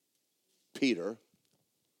 Peter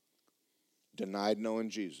denied knowing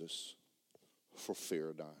Jesus for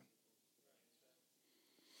fear of dying.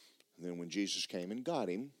 And then when Jesus came and got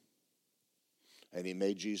him, and he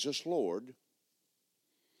made Jesus Lord,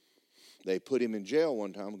 they put him in jail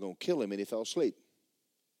one time, going to kill him, and he fell asleep.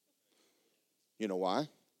 You know why?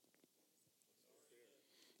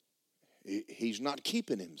 He's not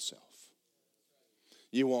keeping himself.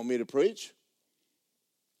 You want me to preach?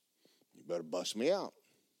 You better bust me out.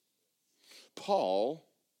 Paul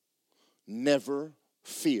never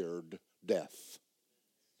feared death.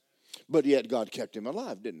 But yet God kept him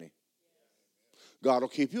alive, didn't he? God will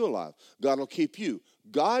keep you alive. God will keep you.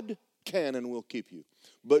 God can and will keep you.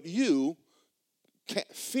 But you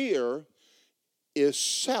can't. Fear is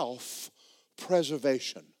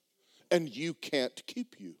self-preservation. And you can't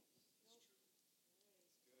keep you.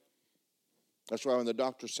 That's why when the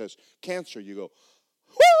doctor says cancer, you go,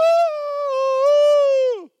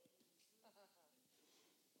 woo!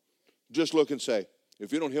 Just look and say,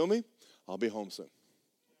 if you don't heal me, I'll be home soon.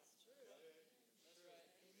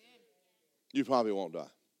 You probably won't die.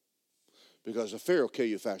 Because the fear will kill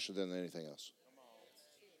you faster than anything else.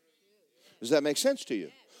 Does that make sense to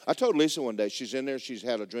you? I told Lisa one day, she's in there, she's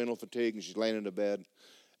had adrenal fatigue, and she's laying in the bed.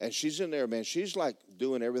 And she's in there, man, she's like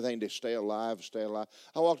doing everything to stay alive, stay alive.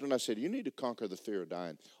 I walked in and I said, you need to conquer the fear of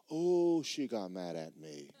dying. Oh, she got mad at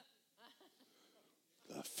me.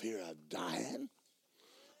 The fear of dying?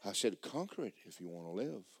 I said, conquer it if you want to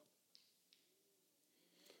live.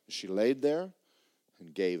 She laid there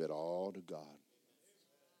and gave it all to God.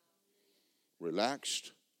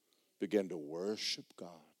 Relaxed, began to worship God.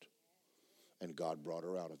 And God brought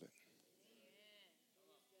her out of it.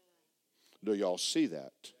 Do y'all see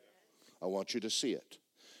that? I want you to see it.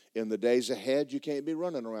 In the days ahead, you can't be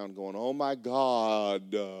running around going, oh my God.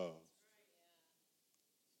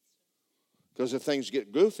 Because if things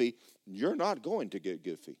get goofy, you're not going to get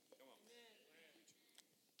goofy.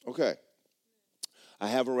 Okay. I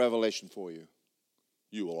have a revelation for you.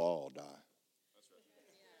 You will all die.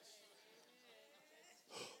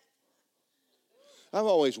 I've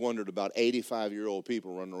always wondered about 85-year-old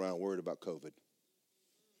people running around worried about COVID.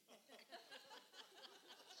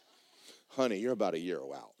 Honey, you're about a year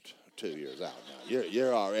out, 2 years out now.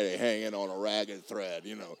 You're already hanging on a ragged thread,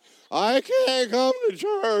 you know. I can't come to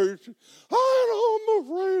church. I'm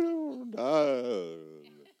afraid of dying.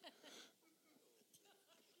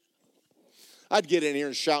 I'd get in here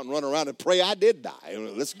and shout and run around and pray I did die.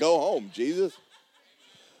 Let's go home, Jesus.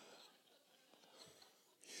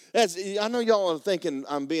 I know y'all are thinking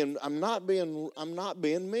I'm not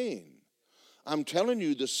being mean. I'm telling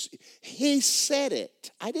you this. He said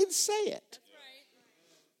it. I didn't say it.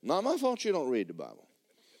 Not my fault you don't read the Bible.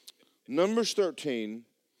 Numbers 13,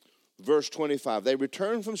 verse 25. They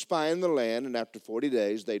returned from spying the land, and after 40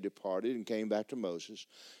 days they departed and came back to Moses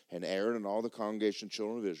and Aaron and all the congregation of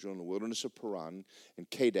children of Israel in the wilderness of Paran and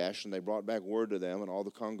Kadesh, and they brought back word to them, and all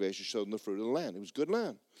the congregation showed them the fruit of the land. It was good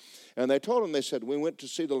land. And they told them, they said, we went to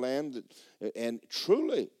see the land, and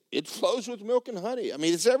truly, it flows with milk and honey. I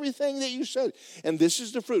mean, it's everything that you said. And this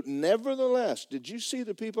is the fruit. Nevertheless, did you see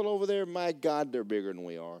the people over there? My God, they're bigger than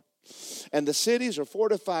we are. And the cities are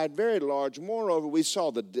fortified, very large. Moreover, we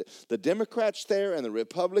saw the Democrats there and the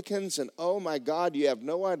Republicans, and oh my God, you have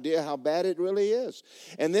no idea how bad it really is.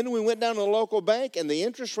 And then we went down to the local bank, and the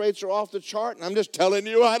interest rates are off the chart, and I'm just telling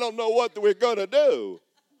you, I don't know what we're going to do.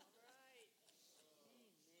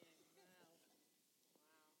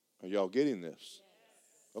 Are y'all getting this?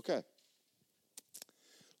 Okay.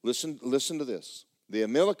 Listen to this. The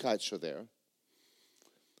Amalekites are there.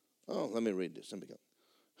 Oh, let me read this. Let me go.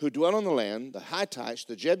 Who dwell on the land, the Hittites,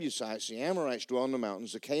 the Jebusites, the Amorites dwell in the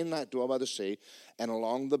mountains, the Canaanites dwell by the sea, and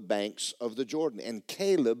along the banks of the Jordan. And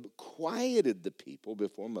Caleb quieted the people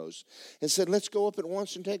before Moses and said, let's go up at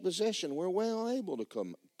once and take possession. We're well able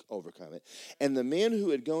to overcome it. And the men who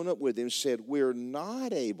had gone up with him said, we're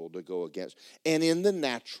not able to go against. And in the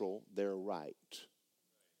natural, they're right.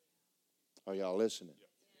 Are y'all listening?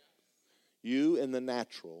 You in the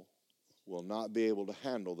natural will not be able to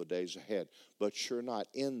handle the days ahead, but you're not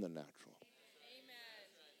in the natural.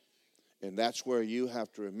 Amen. And that's where you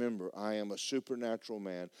have to remember, I am a supernatural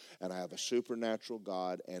man, and I have a supernatural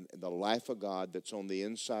God, and the life of God that's on the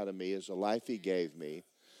inside of me is the life he gave me,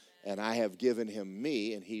 and I have given him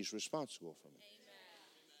me, and he's responsible for me.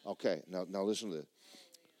 Amen. Okay, now listen to this.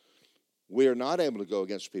 We are not able to go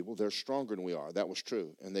against people. They're stronger than we are. That was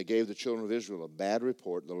true. And they gave the children of Israel a bad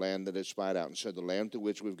report, the land that it spied out, and said, the land to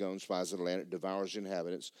which we've gone spies of the land, it devours the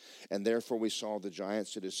inhabitants. And therefore we saw the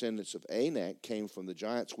giants, the descendants of Anak, came from the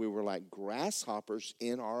giants. We were like grasshoppers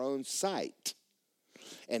in our own sight.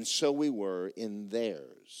 And so we were in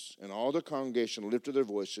theirs. And all the congregation lifted their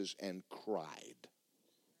voices and cried.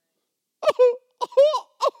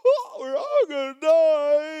 We're all going to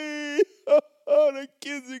die. The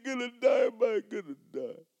kids are going to die. Am I going to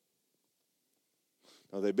die?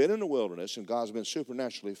 Now, they've been in the wilderness, and God's been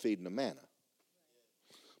supernaturally feeding them manna.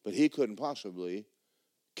 But he couldn't possibly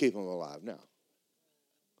keep them alive now.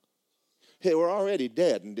 They were already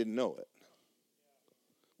dead and didn't know it.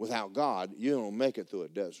 Without God, you don't make it through a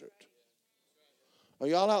desert. Are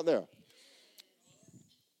y'all out there?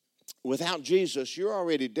 Without Jesus, you're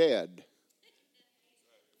already dead.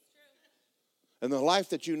 And the life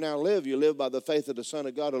that you now live, you live by the faith of the Son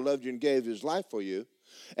of God who loved you and gave his life for you.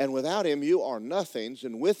 And without him, you are nothings.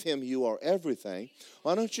 And with him, you are everything.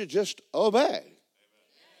 Why don't you just obey?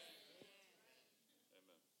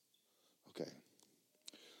 Okay.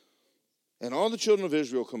 And all the children of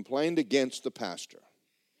Israel complained against the pastor.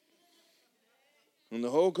 And the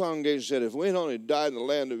whole congregation said, if we had only died in the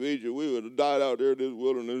land of Egypt, we would have died out there in this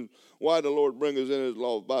wilderness. Why did the Lord bring us in his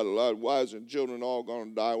law by the light? Wives and children all going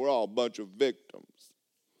to die. We're all a bunch of victims.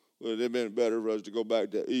 Would it have been better for us to go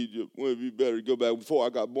back to Egypt? Would it be better to go back before I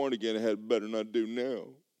got born again? I had better not do now.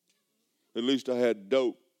 At least I had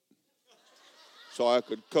dope so I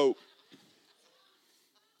could cope.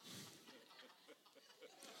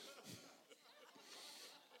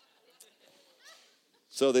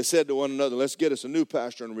 So they said to one another, let's get us a new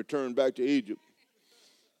pastor and return back to Egypt.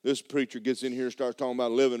 This preacher gets in here and starts talking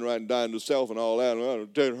about living right and dying to self and all that.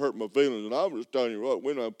 And it hurt my feelings. And I'm just telling you what,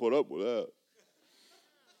 we're not put up with that.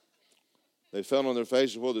 They fell on their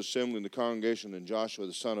faces before the assembly and the congregation, and Joshua,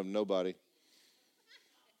 the son of nobody,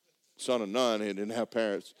 son of none, he didn't have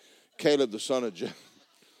parents, Caleb, the son of Jeff.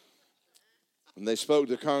 And they spoke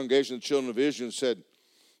to the congregation of the children of Israel and said,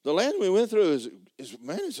 the land we went through is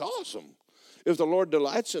it's awesome. If the Lord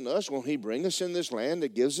delights in us, will he bring us in this land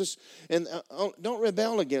that gives us? And don't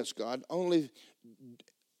rebel against God. Only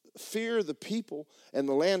fear the people and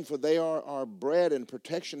the land, for they are our bread, and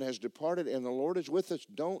protection has departed, and the Lord is with us.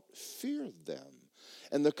 Don't fear them.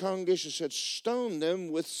 And the congregation said, stone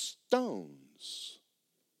them with stones.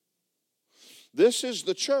 This is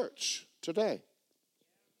the church today.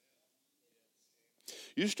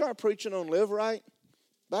 You start preaching on live right,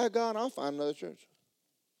 by God, I'll find another church.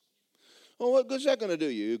 Well, what good's that going to do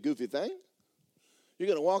you goofy thing? You're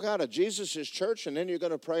going to walk out of Jesus' church and then you're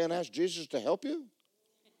going to pray and ask Jesus to help you?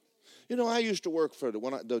 You know, I used to work for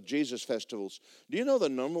the Jesus festivals. Do you know the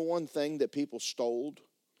number one thing that people stole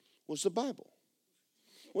was the Bible?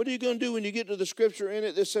 What are you going to do when you get to the scripture in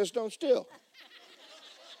it that says don't steal?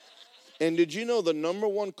 And did you know the number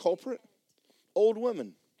one culprit? Old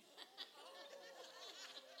women.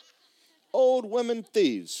 Old women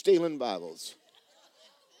thieves stealing Bibles.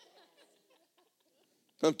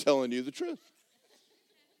 I'm telling you the truth.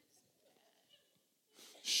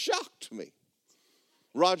 Shocked me.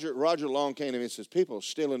 Roger Long came to me and says, people are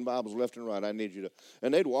stealing Bibles left and right. I need you to.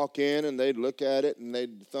 And they'd walk in and they'd look at it and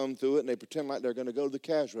they'd thumb through it and they'd pretend like they're going to go to the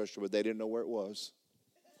cash register, but they didn't know where it was.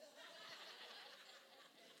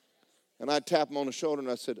 And I'd tap them on the shoulder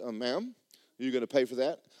and I said, ma'am, are you going to pay for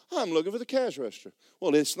that? I'm looking for the cash register.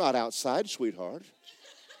 Well, it's not outside, sweetheart.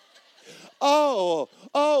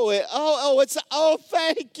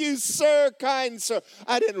 Thank you, sir, kind sir.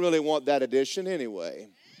 I didn't really want that edition anyway.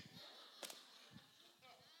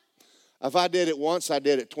 If I did it once, I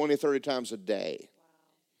did it 20, 30 times a day.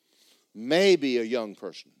 Maybe a young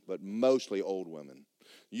person, but mostly old women.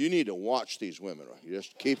 You need to watch these women right here.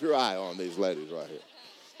 Just keep your eye on these ladies right here.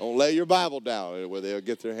 Don't lay your Bible down where they'll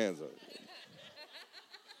get their hands on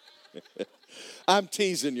it. I'm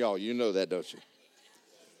teasing y'all. You know that, don't you?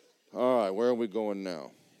 All right, where are we going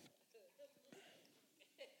now?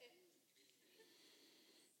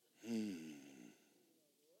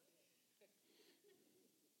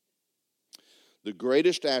 The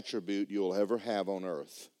greatest attribute you'll ever have on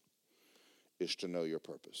earth is to know your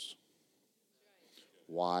purpose.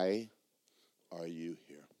 Why are you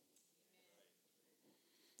here?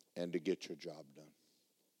 And to get your job done.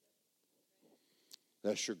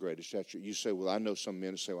 That's your greatest attribute. You say, well, I know some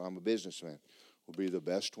men who say, well, I'm a businessman. Will be the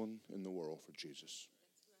best one in the world for Jesus.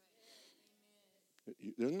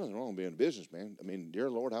 There's nothing wrong with being a businessman. I mean, dear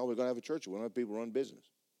Lord, how are we going to have a church if we don't have people run business?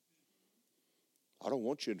 I don't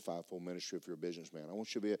want you in fivefold ministry if you're a businessman. I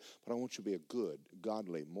want you to be a good,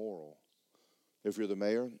 godly, moral. If you're the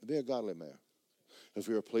mayor, be a godly mayor. If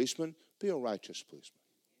you're a policeman, be a righteous policeman.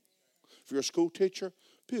 If you're a school teacher,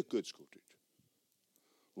 be a good school teacher.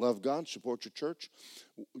 Love God, support your church.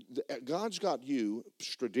 God's got you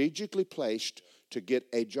strategically placed to get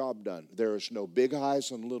a job done. There is no big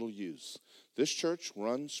I's and little U's. This church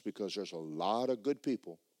runs because there's a lot of good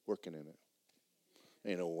people working in it.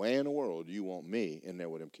 Ain't no way in the world you want me in there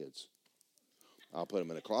with them kids. I'll put them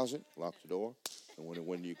in a closet, lock the door, and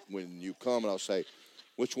when you come, and I'll say,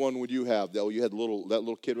 which one would you have? Oh, you had that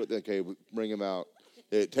little kid right there. Okay, bring him out.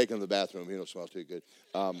 Take him to the bathroom. He don't smell too good.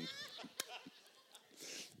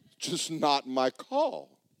 Just not my call.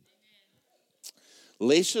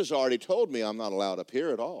 Lisa's already told me I'm not allowed up here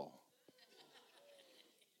at all.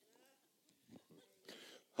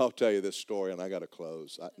 I'll tell you this story, and I got to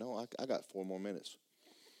close. I got 4 more minutes.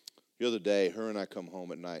 The other day, her and I come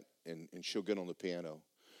home at night, and she'll get on the piano,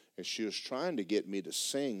 and she was trying to get me to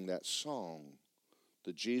sing that song,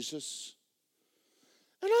 the Jesus.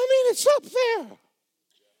 And I mean, it's up there.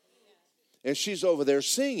 And she's over there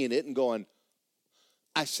singing it and going,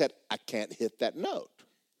 I said, I can't hit that note.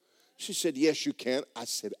 She said, yes, you can. I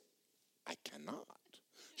said, I cannot.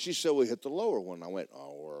 She said, we hit the lower one. I went,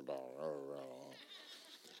 oh.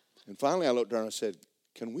 And finally I looked at her and I said,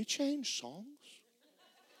 can we change songs?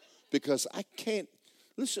 Because I can't.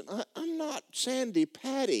 Listen, I'm not Sandy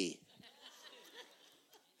Patty.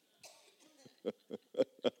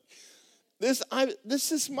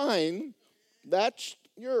 This is mine. That's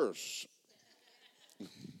yours.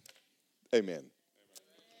 Amen.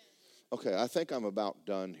 Okay, I think I'm about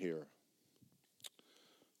done here.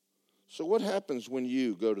 So what happens when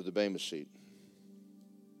you go to the Bema Seat?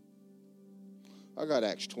 I got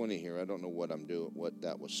Acts 20 here. I don't know what I'm doing, what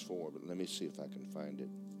that was for, but let me see if I can find it.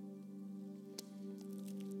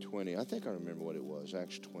 20. I think I remember what it was.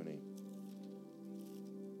 Acts 20.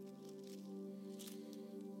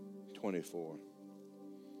 24.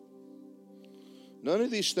 None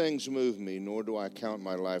of these things move me, nor do I count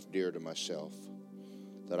my life dear to myself,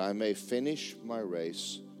 that I may finish my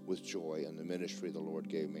race with joy in the ministry the Lord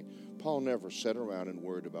gave me. Paul never sat around and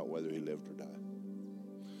worried about whether he lived or died.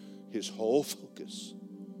 His whole focus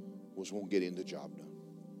was on getting the job done.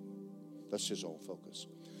 That's his whole focus.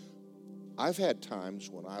 I've had times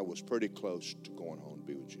when I was pretty close to going home to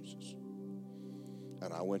be with Jesus.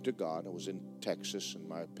 And I went to God. I was in Texas, and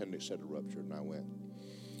my appendix had ruptured, and I went,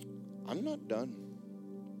 I'm not done.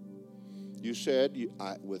 You said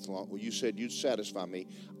you'd satisfy me.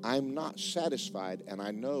 I'm not satisfied, and I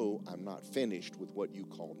know I'm not finished with what you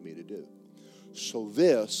called me to do. So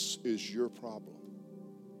this is your problem.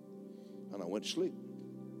 And I went to sleep.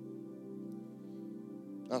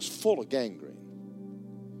 I was full of gangrene.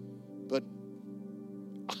 But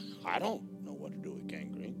I don't know what to do with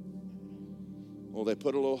gangrene. Well, they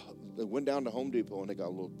went down to Home Depot and they got a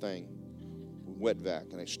little thing, wet vac,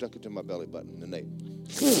 and they stuck it to my belly button, and they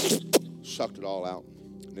sucked it all out.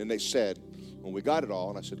 And then they said, when we got it all,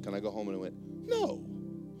 and I said, can I go home? And they went, no,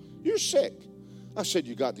 you're sick. I said,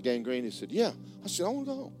 you got the gangrene? He said, yeah. I said, I want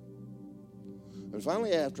to go home. And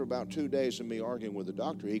finally, after about 2 days of me arguing with the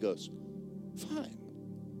doctor, he goes, fine,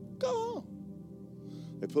 go home.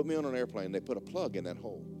 They put me on an airplane. They put a plug in that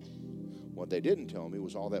hole. What they didn't tell me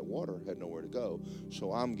was all that water had nowhere to go.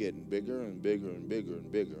 So I'm getting bigger and bigger and bigger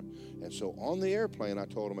and bigger. And so on the airplane, I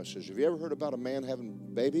told him, I says, have you ever heard about a man having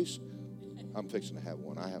babies? I'm fixing to have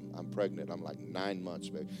one. I'm pregnant. I'm like 9 months,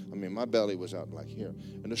 baby. I mean, my belly was out like here.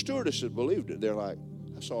 And the stewardesses believed it. They're like,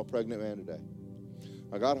 I saw a pregnant man today.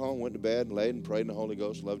 I got home, went to bed, and laid and prayed in the Holy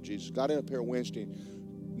Ghost, loved Jesus. Got in up here Wednesday,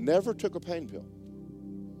 never took a pain pill.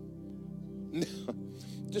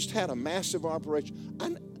 Just had a massive operation.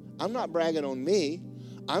 I'm not bragging on me.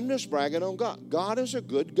 I'm just bragging on God. God is a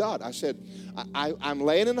good God. I said, I'm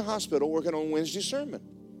laying in the hospital working on Wednesday's sermon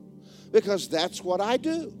because that's what I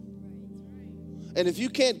do. And if you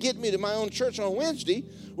can't get me to my own church on Wednesday,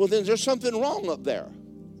 well, then there's something wrong up there.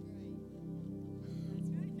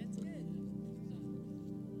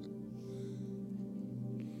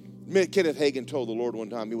 Kenneth Hagin told the Lord one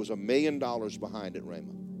time he was $1 million behind at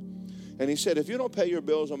Rhema. And he said, if you don't pay your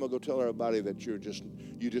bills, I'm going to go tell everybody that you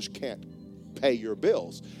just can't pay your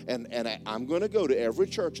bills. And I'm going to go to every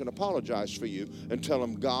church and apologize for you and tell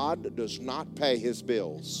them God does not pay his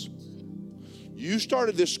bills. You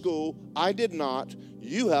started this school. I did not.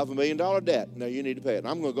 You have $1 million debt. Now you need to pay it. And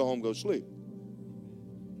I'm going to go home and go sleep.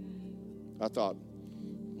 I thought,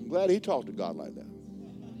 I'm glad he talked to God like that.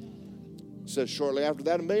 Says shortly after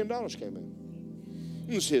that, $1 million came in.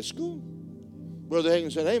 It was his school. Brother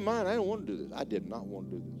Hagin said, hey, mine, I don't want to do this. I did not want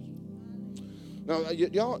to do this. Now, are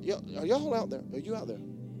y'all out there? Are you out there?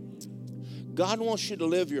 God wants you to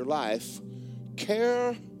live your life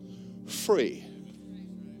carefree.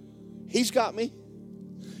 He's got me.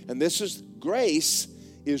 And this is grace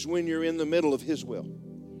is when you're in the middle of his will.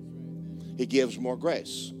 He gives more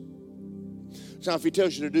grace. So if he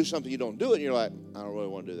tells you to do something, you don't do it, and you're like, I don't really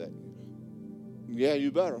want to do that. Yeah,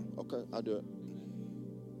 you better. Okay, I'll do it.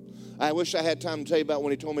 I wish I had time to tell you about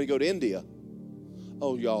when he told me to go to India.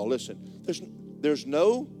 Oh, y'all, listen. There's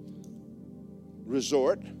no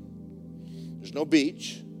resort. There's no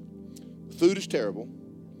beach. The food is terrible.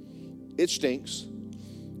 It stinks.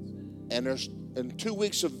 And 2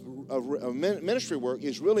 weeks of ministry work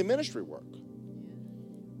is really ministry work.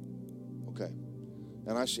 Okay.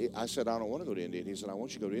 And I said, I don't want to go to India. And he said, I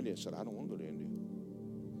want you to go to India. I said, I don't want to go to India.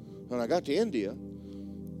 When I got to India,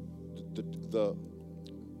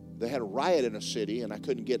 they had a riot in a city, and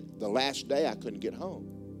the last day I couldn't get home.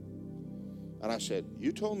 And I said,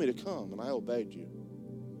 you told me to come, and I obeyed you.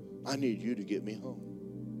 I need you to get me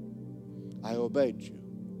home. I obeyed you.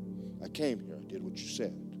 I came here. I did what you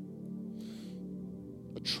said.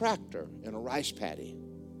 A tractor in a rice paddy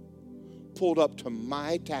pulled up to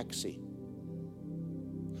my taxi.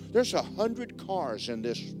 There's 100 cars in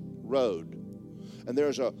this road, And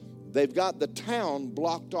they've got the town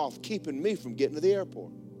blocked off, keeping me from getting to the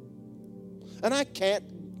airport. And I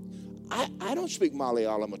don't speak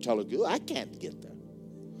Malayalam or Telugu. I can't get there.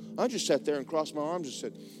 I just sat there and crossed my arms and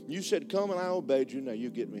said, you said come and I obeyed you, now you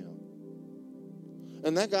get me home.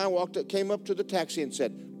 And that guy came up to the taxi and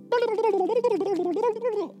said,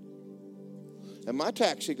 and my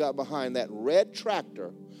taxi got behind that red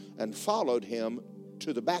tractor and followed him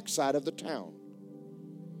to the backside of the town.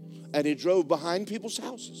 And he drove behind people's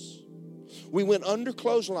houses. We went under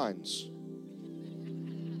clotheslines.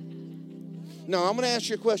 Now, I'm going to ask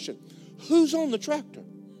you a question. Who's on the tractor?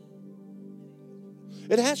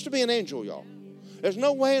 It has to be an angel, y'all. There's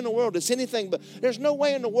no way in the world it's anything but, there's no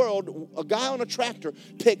way in the world a guy on a tractor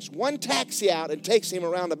picks one taxi out and takes him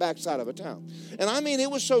around the backside of a town. And I mean,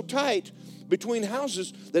 it was so tight between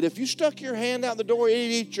houses that if you stuck your hand out the door,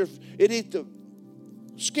 it'd eat the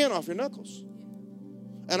skin off your knuckles.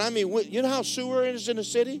 And I mean, you know how sewer is in a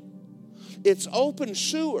city? It's open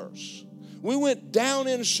sewers. We went down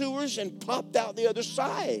in sewers and popped out the other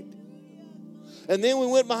side. And then we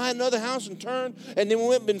went behind another house and turned, and then we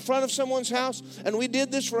went in front of someone's house, and we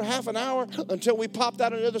did this for half an hour until we popped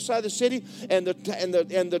out on the other side of the city, and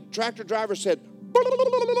the tractor driver said,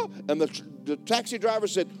 and the taxi driver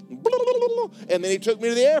said, and then he took me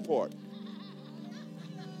to the airport.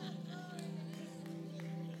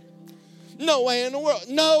 No way in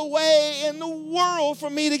the world for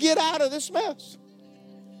me to get out of this mess.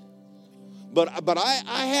 But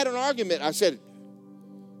I had an argument. I said,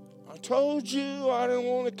 I told you I didn't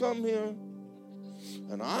want to come here.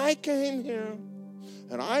 And I came here.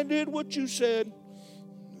 And I did what you said.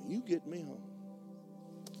 You get me home.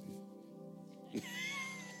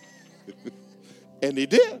 And he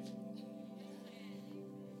did.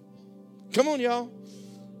 Come on, y'all.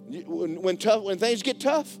 When things get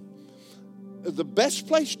tough, the best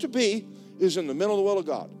place to be is in the middle of the will of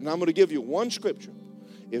God. And I'm going to give you one scripture.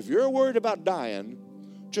 If you're worried about dying,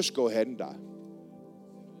 just go ahead and die.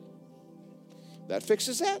 That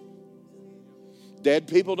fixes that. Dead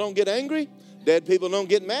people don't get angry. Dead people don't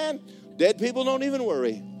get mad. Dead people don't even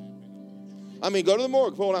worry. I mean, go to the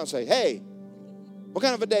morgue, pull it out and say, hey, what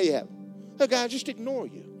kind of a day you have? The guy just ignore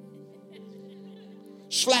you.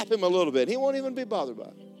 Slap him a little bit. He won't even be bothered by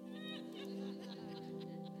it.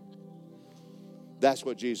 That's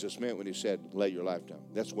what Jesus meant when he said, lay your life down.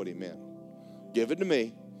 That's what he meant. Give it to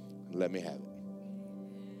me and let me have it.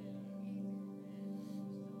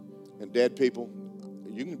 And dead people,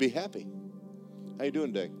 you can be happy. How you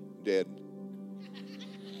doing today? Dead.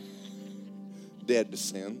 Dead to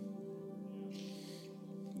sin.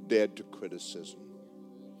 Dead to criticism.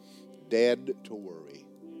 Dead to worry.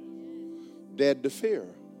 Dead to fear.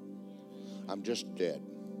 I'm just dead.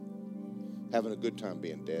 Having a good time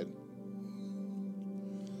being dead.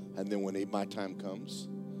 And then when my time comes,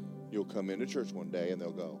 you'll come into church one day and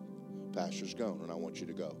they'll go, Pastor's gone and I want you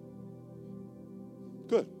to go.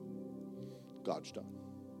 Good. God's done.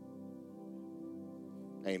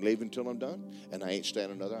 I ain't leaving till I'm done, and I ain't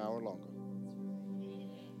staying another hour longer.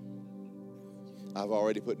 I've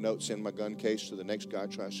already put notes in my gun case so the next guy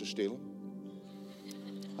tries to steal them.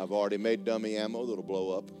 I've already made dummy ammo that'll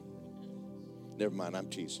blow up. Never mind, I'm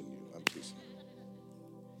teasing you. I'm teasing you.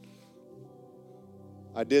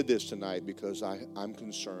 I did this tonight because I'm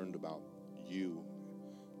concerned about you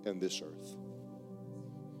and this earth.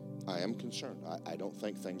 I am concerned. I don't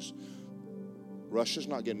think things... Russia's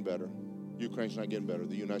not getting better. Ukraine's not getting better.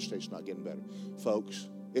 The United States is not getting better. Folks,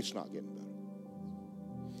 it's not getting better.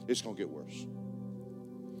 It's going to get worse.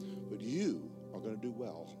 But you are going to do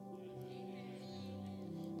well.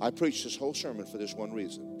 I preached this whole sermon for this one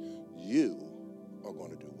reason. You are going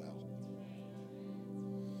to do well.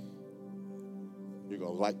 You're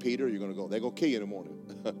going to, like Peter, you're going to go, they're going to kill you in the morning.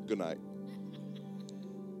 Good night.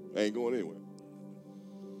 I ain't going anywhere.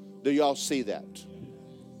 Do y'all see that?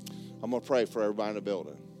 I'm going to pray for everybody in the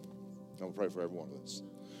building. I'm going to pray for every one of us.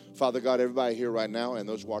 Father God, everybody here right now and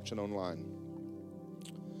those watching online,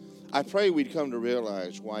 I pray we'd come to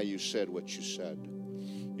realize why you said what you said.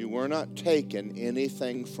 You were not taking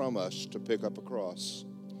anything from us to pick up a cross.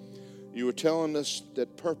 You were telling us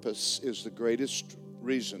that purpose is the greatest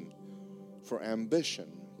reason for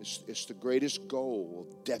ambition. It's the greatest goal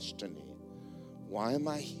of destiny. Why am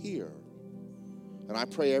I here? And I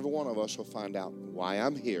pray every one of us will find out why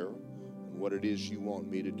I'm here and what it is you want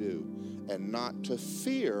me to do, and not to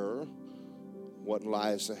fear what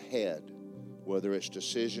lies ahead, whether it's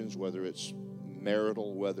decisions, whether it's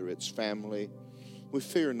marital, whether it's family. We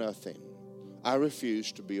fear nothing. I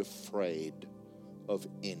refuse to be afraid of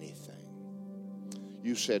anything.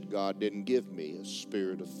 You said God didn't give me a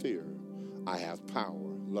spirit of fear. I have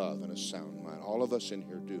power, love, and a sound mind. All of us in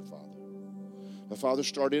here do, Father. Now, Father,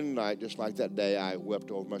 starting tonight, just like that day I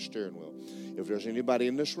wept over my steering wheel, if there's anybody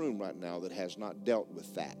in this room right now that has not dealt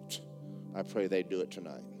with that, I pray they do it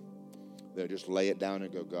tonight. They'll just lay it down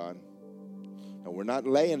and go, God. And we're not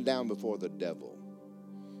laying down before the devil,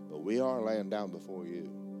 but we are laying down before you.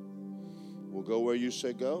 We'll go where you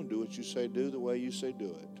say go and do what you say do the way you say do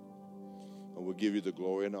it. And we'll give you the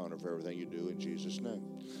glory and honor for everything you do in Jesus' name.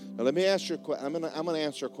 Now let me ask you I'm going to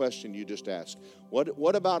answer a question you just asked.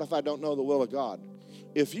 What about if I don't know the will of God?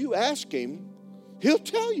 If you ask him, he'll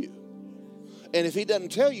tell you. And if he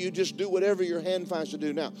doesn't tell you, just do whatever your hand finds to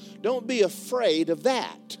do now. Don't be afraid of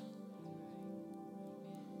that.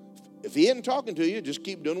 If he isn't talking to you, just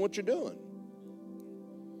keep doing what you're doing.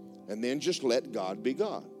 And then just let God be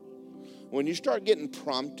God. When you start getting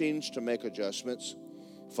promptings to make adjustments,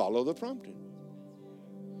 follow the prompting.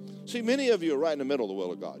 See, many of you are right in the middle of the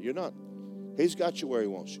will of God. You're not. He's got you where he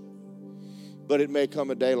wants you. But it may come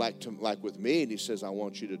a day like with me, and he says, I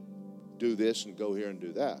want you to do this and go here and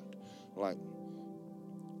do that. I'm like,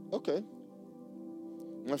 okay.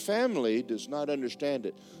 My family does not understand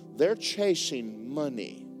it. They're chasing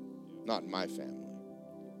money. Not my family,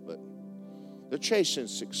 but they're chasing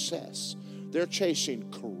success. They're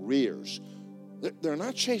chasing careers. They're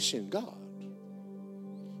not chasing God.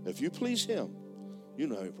 If you please him, you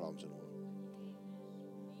know how many problems in the world.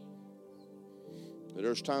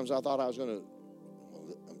 There's times I thought I was going to,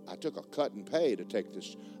 I took a cut in pay to take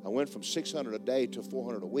this. I went from $600 a day to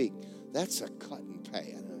 $400 a week. That's a cut in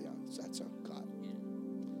pay. I know that's a cut.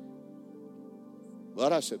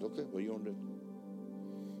 But I said, okay, what are you going to do?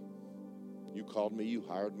 You called me, you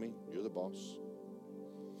hired me, you're the boss.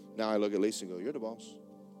 Now I look at Lisa and go, you're the boss.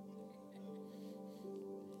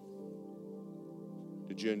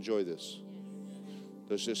 Did you enjoy this?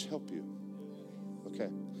 Does this help you? Okay.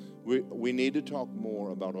 We need to talk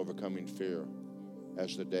more about overcoming fear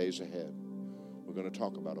as the days ahead. We're going to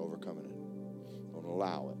talk about overcoming it. Don't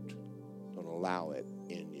allow it. Don't allow it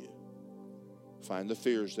in you. Find the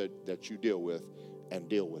fears that you deal with and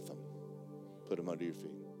deal with them. Put them under your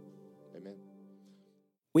feet. Amen.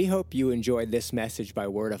 We hope you enjoyed this message by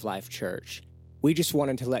Word of Life Church. We just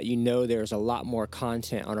wanted to let you know there's a lot more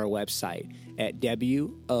content on our website at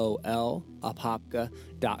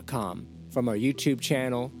wolapopka.com. From our YouTube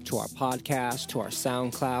channel, to our podcast, to our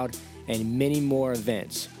SoundCloud, and many more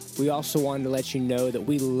events. We also wanted to let you know that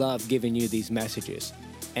we love giving you these messages.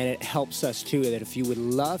 And it helps us too that if you would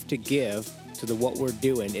love to give to what we're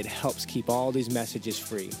doing, it helps keep all these messages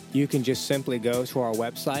free. You can just simply go to our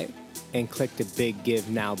website and click the big Give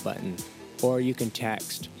Now button. Or you can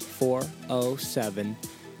text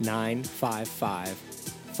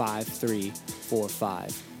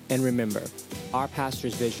 407-955-5345. And remember, our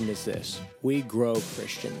pastor's vision is this: we grow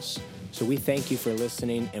Christians. So we thank you for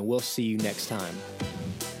listening, and we'll see you next time.